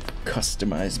get to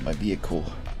customize my vehicle.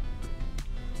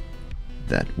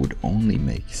 That would only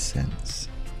make sense.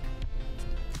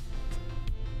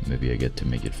 Maybe I get to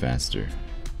make it faster.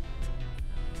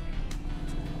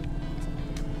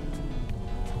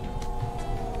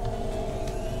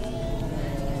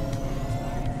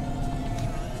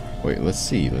 Wait, let's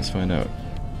see. Let's find out.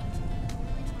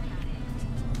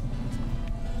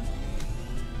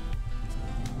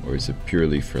 Or is it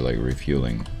purely for like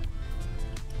refueling?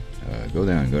 Go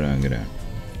down, go down, go down.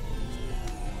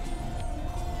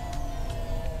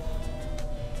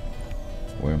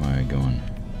 Where am I going?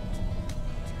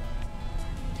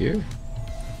 Here?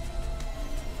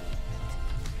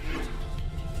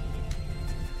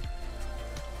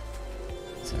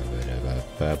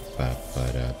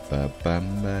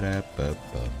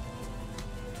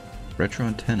 Retro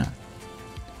antenna.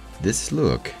 This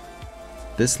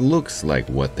looks like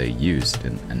what they used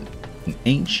in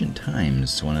ancient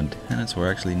times when antennas were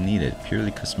actually needed, purely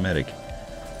cosmetic.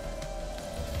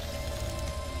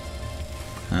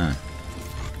 Huh.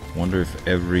 Wonder if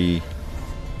every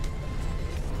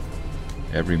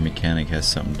mechanic has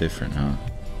something different, huh?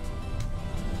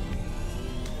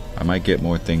 I might get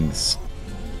more things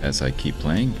as I keep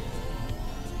playing.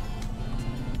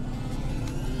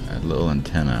 That little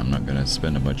antenna, I'm not gonna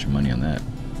spend a bunch of money on that.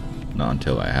 Not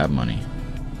until I have money.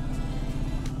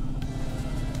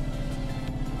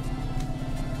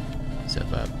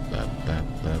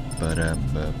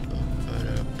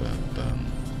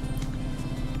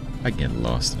 I get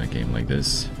lost in a game like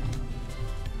this.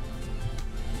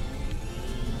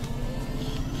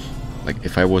 Like,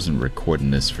 if I wasn't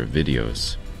recording this for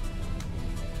videos,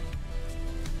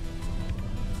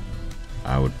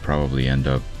 I would probably end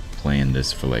up playing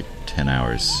this for like 10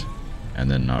 hours and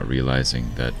then not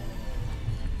realizing that,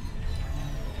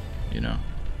 you know,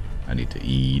 I need to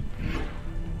eat,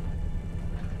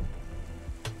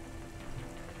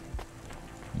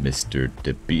 Mr.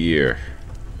 De Beer.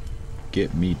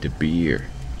 Get me the beer.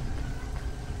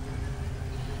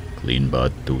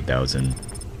 Cleanbot 2000.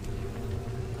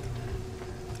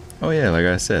 Oh yeah, like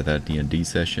I said, that D&D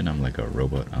session, I'm like a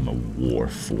robot. I'm a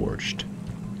warforged.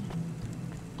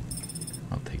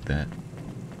 I'll take that.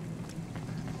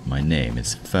 My name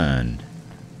is Fern.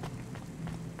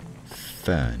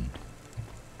 Fern.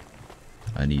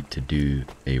 I need to do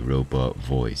a robot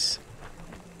voice.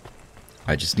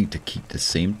 I just need to keep the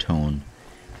same tone,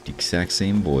 the exact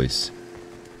same voice,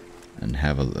 and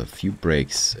have a few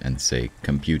breaks and say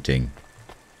computing.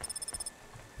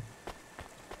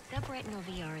 Subretinal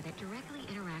VR that directly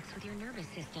interacts with your nervous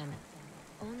system.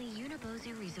 Only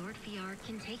Unibozu Resort VR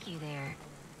can take you there.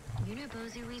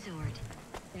 Unibozu Resort.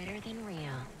 Better than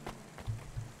real.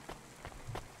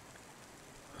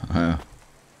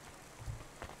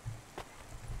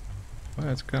 Well,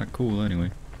 that's kind of cool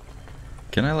anyway.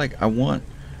 Can I like, I want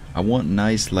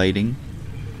nice lighting,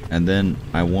 and then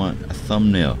I want a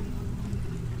thumbnail.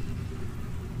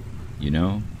 You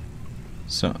know?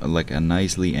 So like a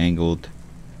nicely angled,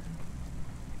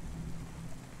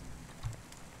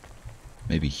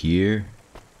 maybe here,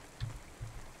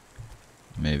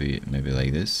 maybe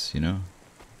like this, you know?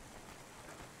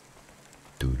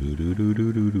 I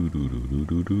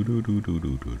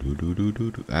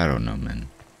don't know, man.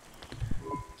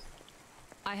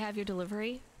 I have your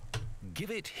delivery. Give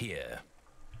it here.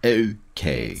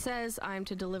 Okay. It says I'm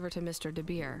to deliver to Mr. De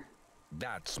Beer.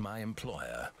 That's my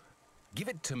employer. Give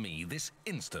it to me this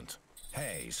instant.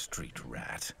 Hey, street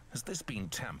rat. Has this been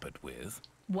tampered with?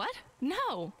 What?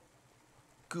 No.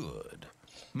 Good.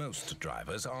 Most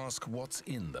drivers ask what's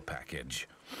in the package.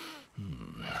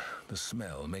 The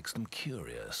smell makes them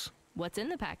curious. What's in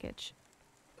the package?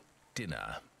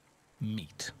 Dinner.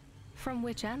 Meat. From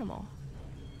which animal?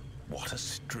 What a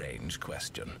strange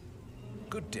question.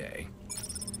 Good day.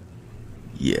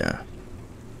 Yeah.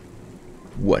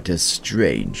 What a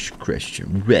strange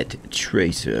question. Red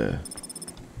Tracer.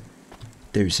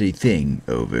 There's a thing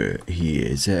over here.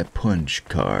 Is a punch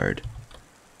card.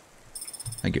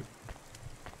 Thank you.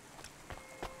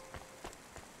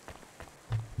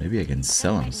 Maybe I can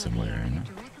sell him somewhere, you know?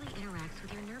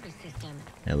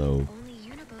 Hello. Only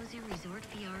Unibozu Resort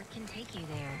VR can take you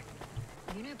there.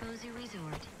 Unibozu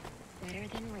Resort. Better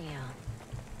than real.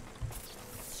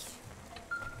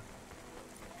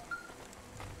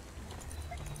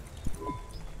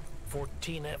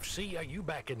 14 FC, are you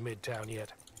back in Midtown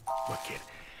yet? Look, kid,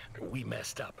 we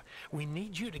messed up. We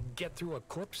need you to get through a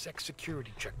CorpSec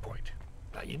security checkpoint.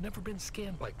 Now, you've never been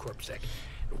scanned by CorpSec.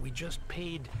 We just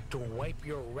paid to wipe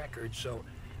your record, so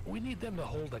we need them to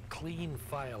hold a clean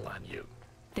file on you.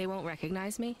 They won't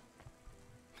recognize me?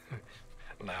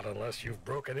 Not unless you've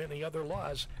broken any other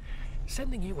laws.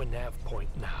 Sending you a nav point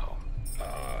now.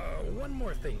 One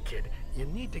more thing, kid. You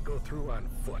need to go through on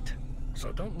foot,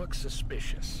 so don't look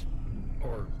suspicious.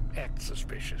 Or act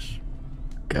suspicious.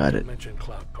 Got it. Don't mention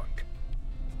CloudPunk.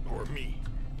 Or me.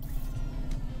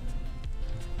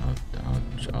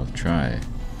 I'll try.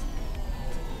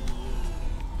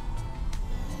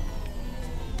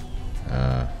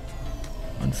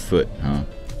 On foot, huh?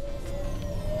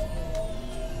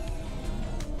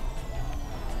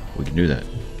 We can do that.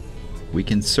 We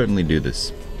can certainly do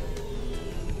this.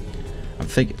 I'm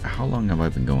thinking, how long have I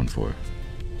been going for?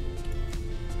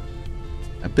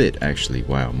 A bit, actually.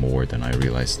 Wow, more than I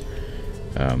realized.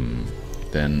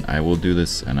 Then I will do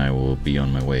this and I will be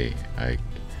on my way. I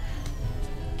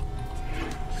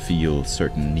feel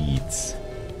certain needs,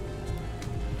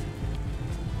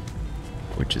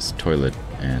 which is toilet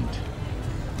and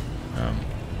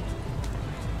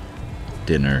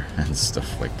dinner and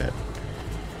stuff like that.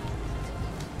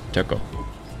 Tucko.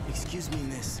 Excuse me,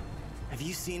 miss. Have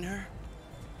you seen her?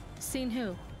 Seen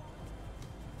who?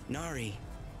 Nari.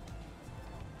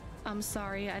 I'm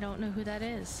sorry, I don't know who that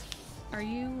is. Are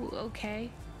you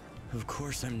okay? Of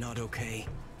course I'm not okay.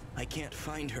 I can't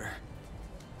find her.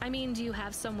 I mean, do you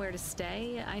have somewhere to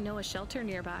stay? I know a shelter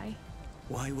nearby.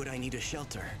 Why would I need a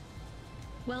shelter?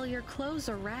 Well, your clothes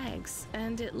are rags,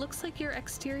 and it looks like your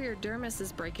exterior dermis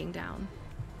is breaking down.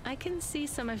 I can see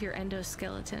some of your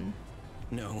endoskeleton.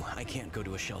 No, I can't go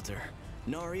to a shelter.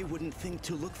 Nari wouldn't think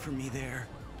to look for me there.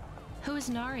 Who is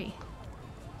Nari?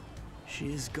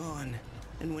 She is gone,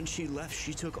 and when she left,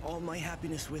 she took all my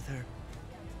happiness with her.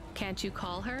 Can't you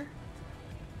call her?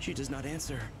 She does not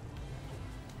answer.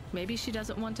 Maybe she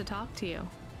doesn't want to talk to you.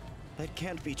 That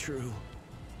can't be true.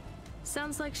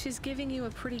 Sounds like she's giving you a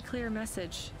pretty clear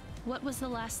message. What was the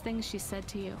last thing she said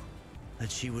to you? That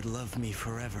she would love me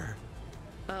forever.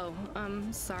 Oh,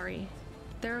 sorry.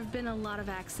 There have been a lot of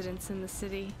accidents in the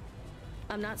city.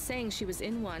 I'm not saying she was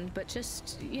in one, but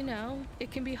just, you know,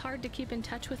 it can be hard to keep in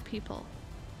touch with people.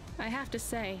 I have to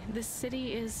say, this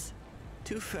city is...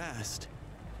 too fast.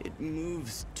 It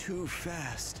moves too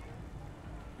fast.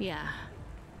 Yeah.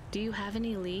 Do you have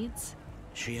any leads?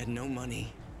 She had no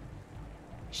money.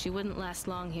 She wouldn't last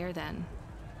long here then.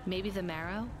 Maybe the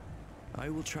Marrow? I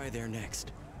will try there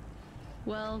next.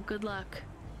 Well, good luck.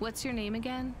 What's your name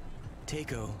again?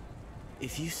 Takeo.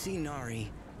 If you see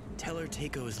Nari, tell her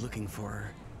Takeo is looking for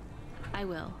her. I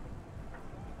will.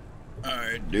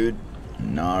 Alright, dude.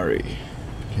 Nari.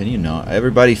 Can you not?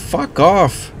 Everybody fuck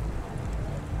off!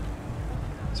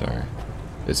 Sorry.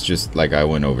 It's just like I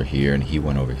went over here and he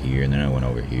went over here and then I went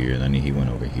over here and then he went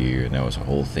over here and that was a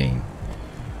whole thing.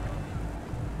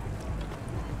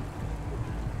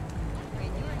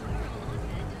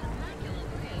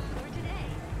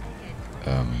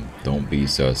 Don't be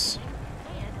sus.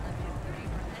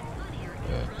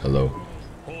 Hello?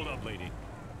 Hold up, lady.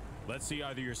 Let's see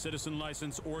either your citizen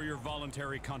license or your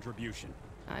voluntary contribution.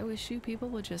 I wish you people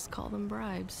would just call them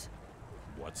bribes.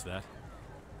 What's that?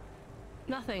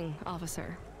 Nothing,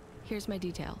 officer. Here's my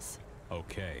details.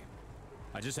 Okay.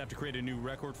 I just have to create a new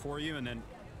record for you and then...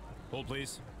 Hold,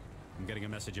 please. I'm getting a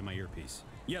message in my earpiece.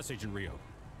 Yes, Agent Rio.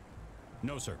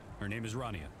 No, sir. Her name is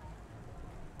Rania.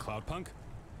 CloudPunk?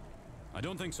 I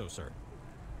don't think so, sir.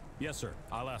 Yes, sir.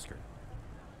 I'll ask her.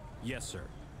 Yes, sir.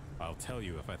 I'll tell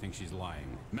you if I think she's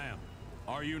lying. Ma'am,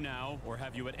 are you now, or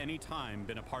have you at any time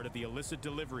been a part of the illicit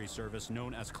delivery service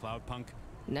known as CloudPunk?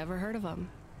 Never heard of them.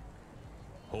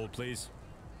 Hold, please.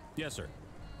 Yes, sir.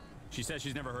 She says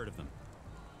she's never heard of them.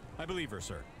 I believe her,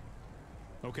 sir.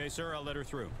 Okay, sir, I'll let her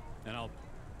through. And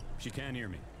she can hear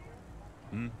me.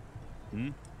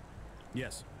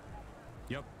 Yes.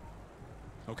 Yep.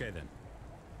 Okay, then.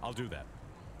 I'll do that.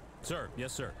 Sir,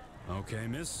 yes, sir. Okay,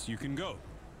 miss, you can go.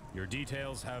 Your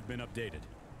details have been updated.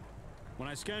 When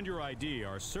I scanned your ID,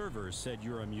 our servers said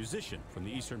you're a musician from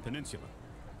the Eastern Peninsula.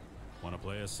 Want to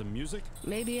play us some music?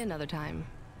 Maybe another time.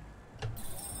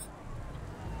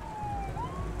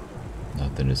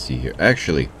 Nothing to see here.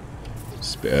 Actually,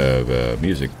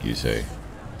 music, you say?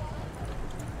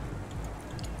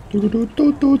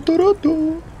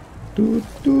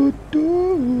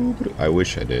 I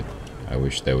wish I did. I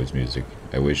wish that was music.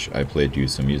 I wish I played you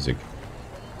some music.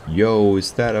 Yo,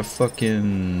 is that a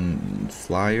fucking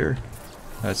flyer?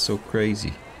 That's so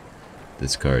crazy.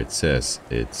 This card says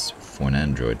it's for an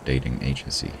Android dating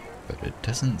agency, but it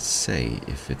doesn't say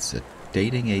if it's a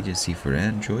dating agency for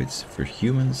androids, for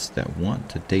humans that want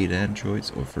to date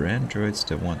androids, or for androids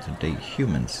that want to date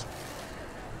humans.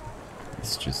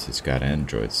 It's got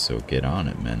androids, so get on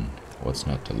it, man. What's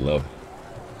not to love?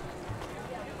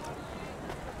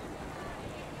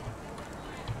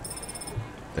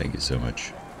 Thank you so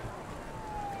much.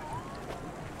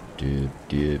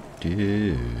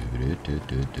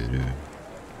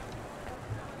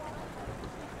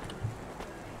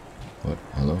 What?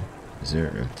 Hello? Is there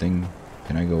a thing?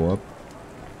 Can I go up?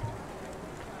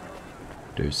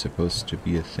 There's supposed to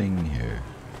be a thing here.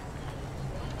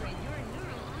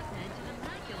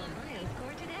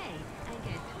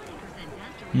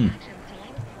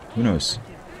 Who knows?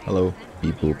 Hello.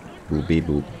 Beep boop. Boop beep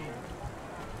boop.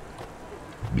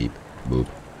 Beep boop.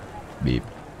 Beep.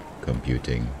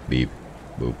 Computing. Beep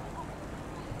boop.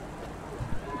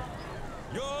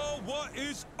 Yo, what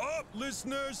is up,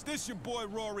 listeners? This your boy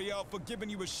Rory Alpha giving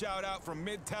you a shout out from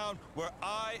Midtown, where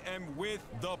I am with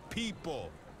the people.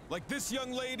 Like this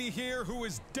young lady here who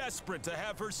is desperate to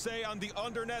have her say on the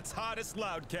Undernet's hottest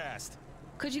loudcast.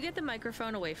 Could you get the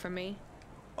microphone away from me?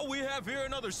 Oh, we have here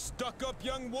another stuck-up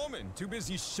young woman, too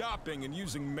busy shopping and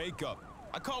using makeup.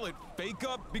 I call it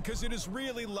fake-up because it is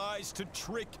really lies to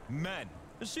trick men.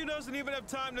 And she doesn't even have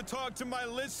time to talk to my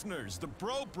listeners, the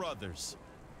Bro Brothers.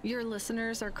 Your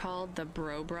listeners are called the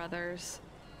Bro Brothers?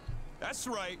 That's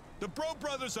right. The Bro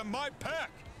Brothers are my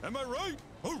pack. Am I right?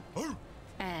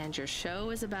 And your show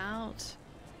is about?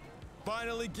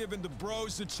 Finally giving the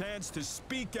bros a chance to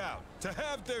speak out, to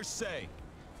have their say.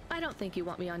 I don't think you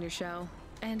want me on your show.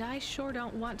 And I sure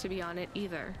don't want to be on it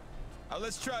either.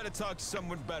 Let's try to talk to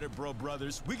someone better, Bro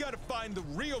Brothers. We gotta find the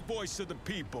real voice of the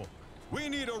people. We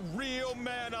need a real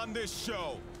man on this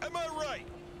show. Am I right?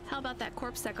 How about that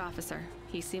CorpSec officer?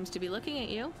 He seems to be looking at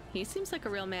you. He seems like a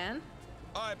real man.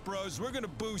 Alright, bros, we're gonna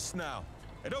boost now.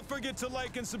 And don't forget to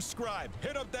like and subscribe.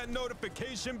 Hit up that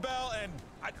notification bell, and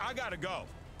I gotta go.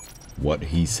 What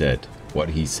he said. What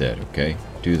he said, okay?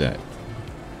 Do that.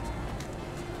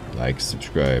 Like,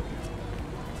 subscribe.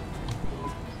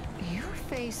 Your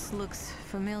face looks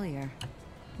familiar.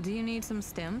 Do you need some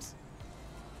stems?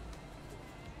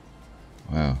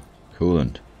 Wow.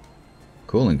 Coolant.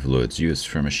 Cooling fluids used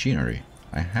for machinery.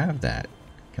 I have that.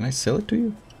 Can I sell it to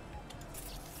you?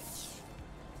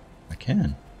 I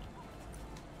can.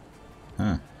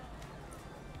 Huh.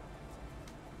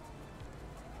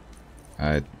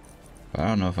 I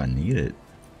don't know if I need it.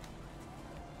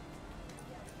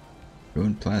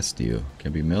 Ruined plasteel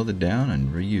can be melted down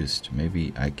and reused.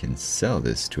 Maybe I can sell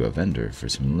this to a vendor for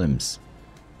some limbs.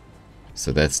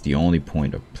 So that's the only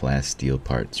point of plasteel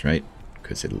parts, right?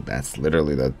 Because that's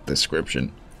literally the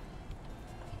description.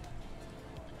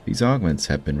 These augments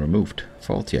have been removed.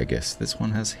 Faulty, I guess. This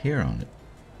one has hair on it.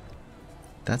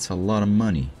 That's a lot of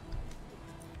money.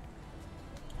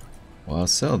 Well, I'll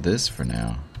sell this for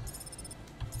now.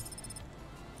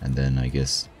 And then I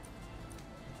guess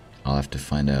I'll have to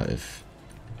find out if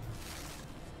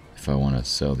I want to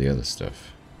sell the other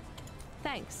stuff.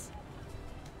 Thanks.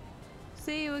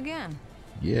 See you again.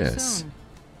 Yes. Soon.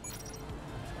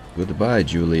 Goodbye,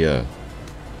 Julia.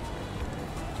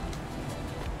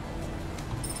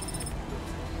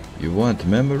 You want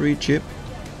memory chip?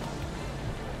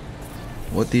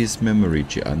 What is memory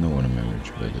chip? I know what a memory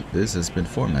chip is. This has been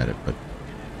formatted, but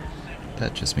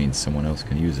that just means someone else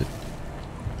can use it.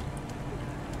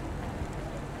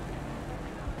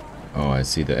 Oh, I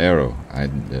see the arrow.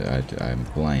 I'm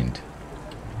blind.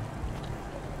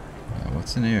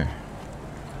 What's in here?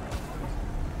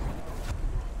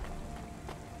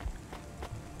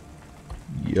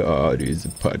 Yeah, it is a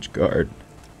punch card.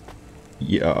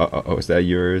 Yeah, oh, is that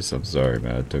yours? I'm sorry,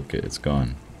 man. I took it. It's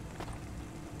gone.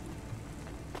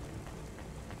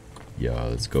 Yeah,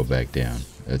 let's go back down.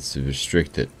 Let's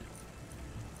restrict it.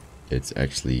 It's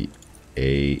actually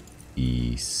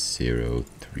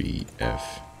AE03F.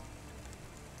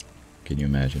 Can you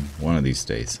imagine? One of these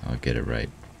days, I'll get it right.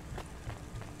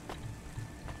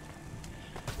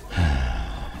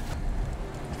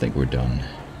 I think we're done.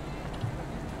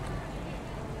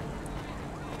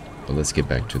 But let's get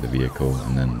back to the vehicle,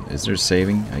 and then is there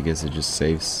saving? I guess it just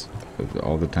saves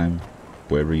all the time.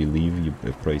 Wherever you leave,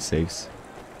 it probably saves.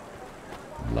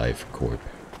 Life Corp.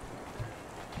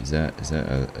 Is that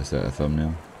a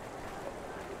thumbnail?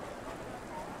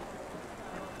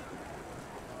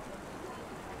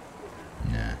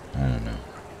 Nah, I don't know.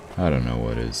 I don't know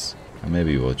what is.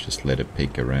 Maybe we'll just let it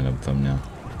pick a random thumbnail.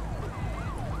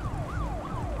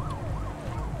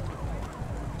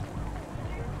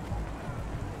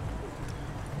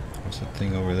 What's that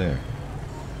thing over there?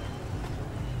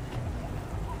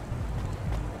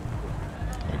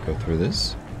 Can I go through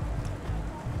this?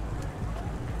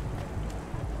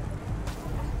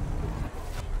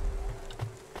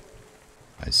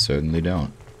 I certainly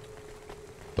don't.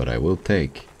 But I will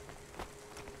take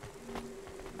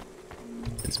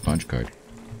this punch card.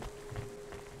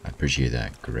 I appreciate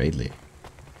that greatly.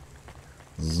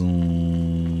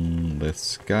 Zoom. The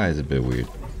sky is a bit weird.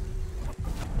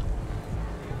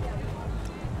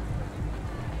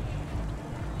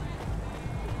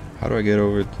 How do I get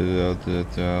over to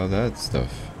that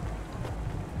stuff?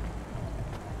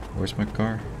 Where's my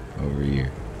car? Over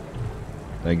here.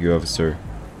 Thank you, officer.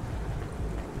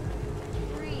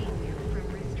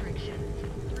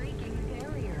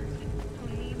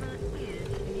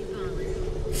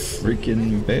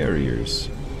 Freaking barriers.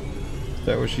 Is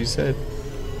that what she said?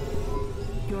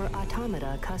 Your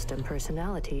automata custom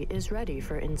personality is ready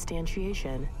for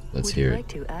instantiation. Let's hear it.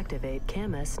 Would you like to activate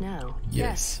Camus now?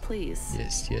 Yes. Please.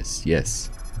 Yes, yes,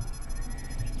 yes.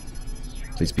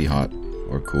 Please be hot,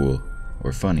 or cool,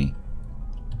 or funny.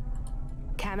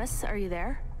 Camus, are you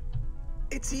there?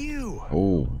 It's you.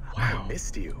 Oh, wow. I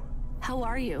missed you. How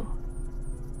are you?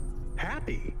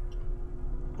 Happy?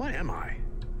 What am I?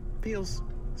 Feels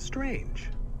strange.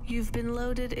 You've been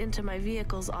loaded into my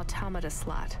vehicle's automata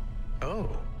slot.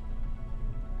 Oh.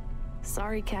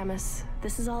 Sorry, Camus.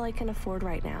 This is all I can afford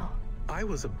right now. I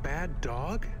was a bad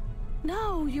dog?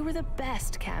 No, you were the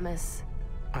best, Camus.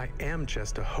 I am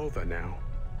just a Hova now.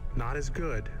 Not as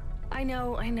good. I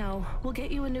know. We'll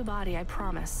get you a new body, I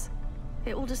promise.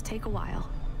 It will just take a while.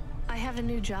 I have a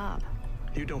new job.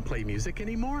 You don't play music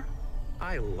anymore?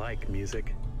 I like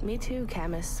music. Me too,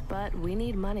 Camus, but we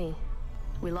need money.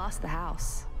 We lost the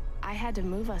house. I had to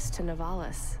move us to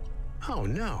Nivalis. Oh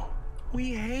no.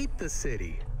 We hate the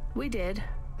city. We did.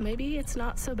 Maybe it's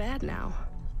not so bad now.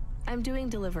 I'm doing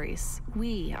deliveries.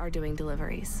 We are doing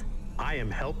deliveries. I am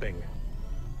helping.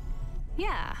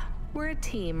 Yeah, we're a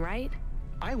team, right?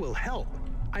 I will help.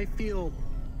 I feel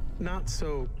not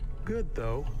so good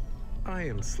though. I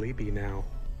am sleepy now.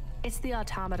 It's the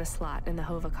automata slot in the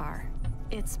Hova car.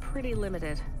 It's pretty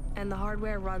limited, and the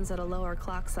hardware runs at a lower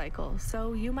clock cycle,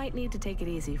 so you might need to take it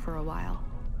easy for a while.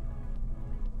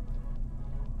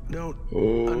 Don't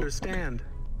understand.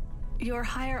 Your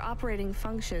higher operating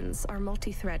functions are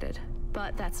multi-threaded.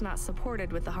 but that's not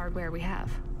supported with the hardware we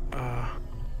have.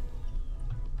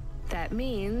 That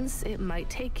means it might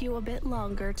take you a bit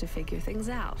longer to figure things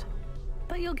out,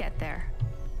 but you'll get there.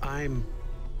 I'm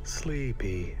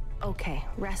sleepy. Okay,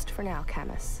 rest for now,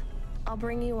 Camus. I'll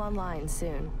bring you online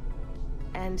soon.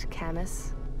 And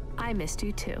Camus, I missed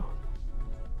you too.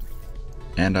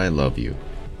 And I love you.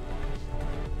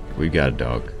 We got a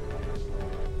dog.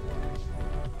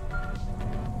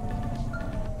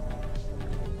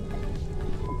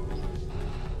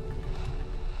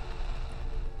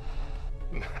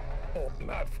 Oh,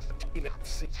 not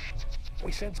see.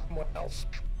 We sent someone else.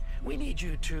 We need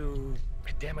you to...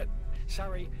 Damn it.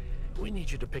 Sorry. We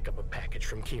need you to pick up a package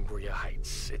from Cambria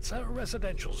Heights. It's a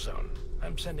residential zone.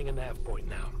 I'm sending a nav point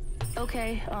now.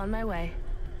 Okay, on my way.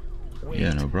 Wait.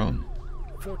 Yeah, no problem.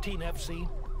 14 FC?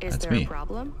 Is there a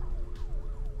problem?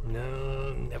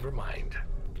 No, never mind.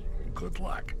 Good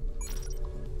luck.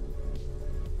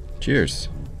 Cheers.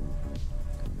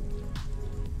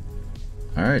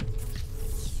 Alright.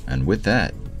 And with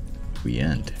that, we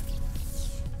end.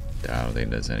 I don't think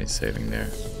there's any saving there.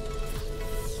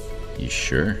 You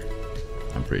sure?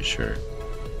 I'm pretty sure.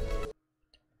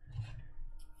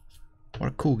 What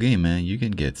a cool game, man. You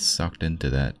can get sucked into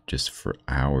that just for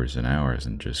hours and hours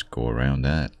and just go around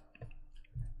that.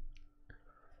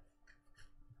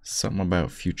 Something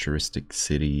about futuristic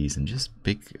cities and just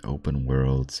big open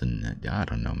worlds, and I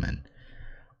don't know, man.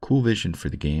 Cool vision for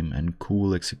the game and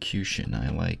cool execution. I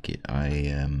like it.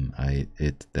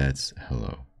 That's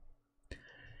hello.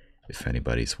 If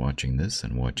anybody's watching this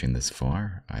and watching this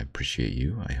far, I appreciate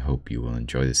you. I hope you will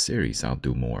enjoy the series. I'll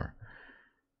do more.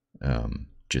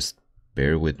 Just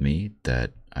bear with me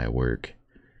that I work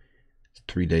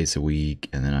 3 days a week,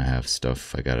 and then I have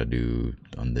stuff I gotta do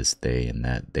on this day and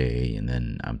that day, and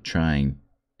then I'm trying.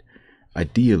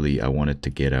 Ideally, I wanted to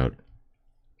get out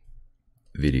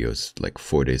videos like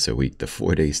 4 days a week, the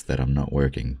 4 days that I'm not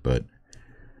working, but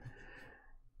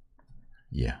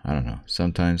yeah, I don't know.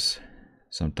 Sometimes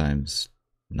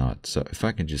not. So if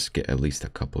I can just get at least a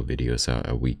couple videos out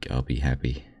a week, I'll be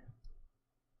happy.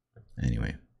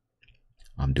 Anyway,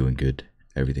 I'm doing good.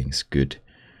 Everything's good.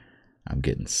 I'm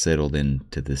getting settled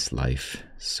into this life,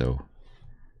 so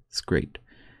it's great.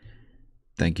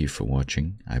 Thank you for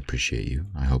watching. I appreciate you.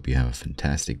 I hope you have a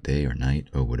fantastic day or night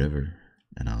or whatever,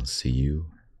 and I'll see you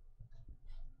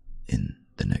in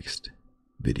the next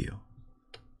video.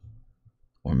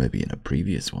 Or maybe in a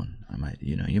previous one. I might,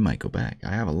 you might go back. I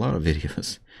have a lot of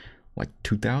videos, like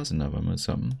 2,000 of them or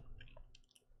something.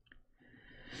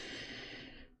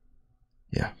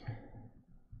 Yeah.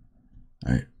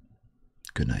 Alright.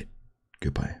 Good night.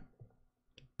 Goodbye.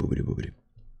 Boobity boobity.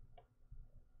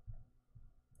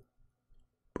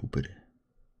 Boobity.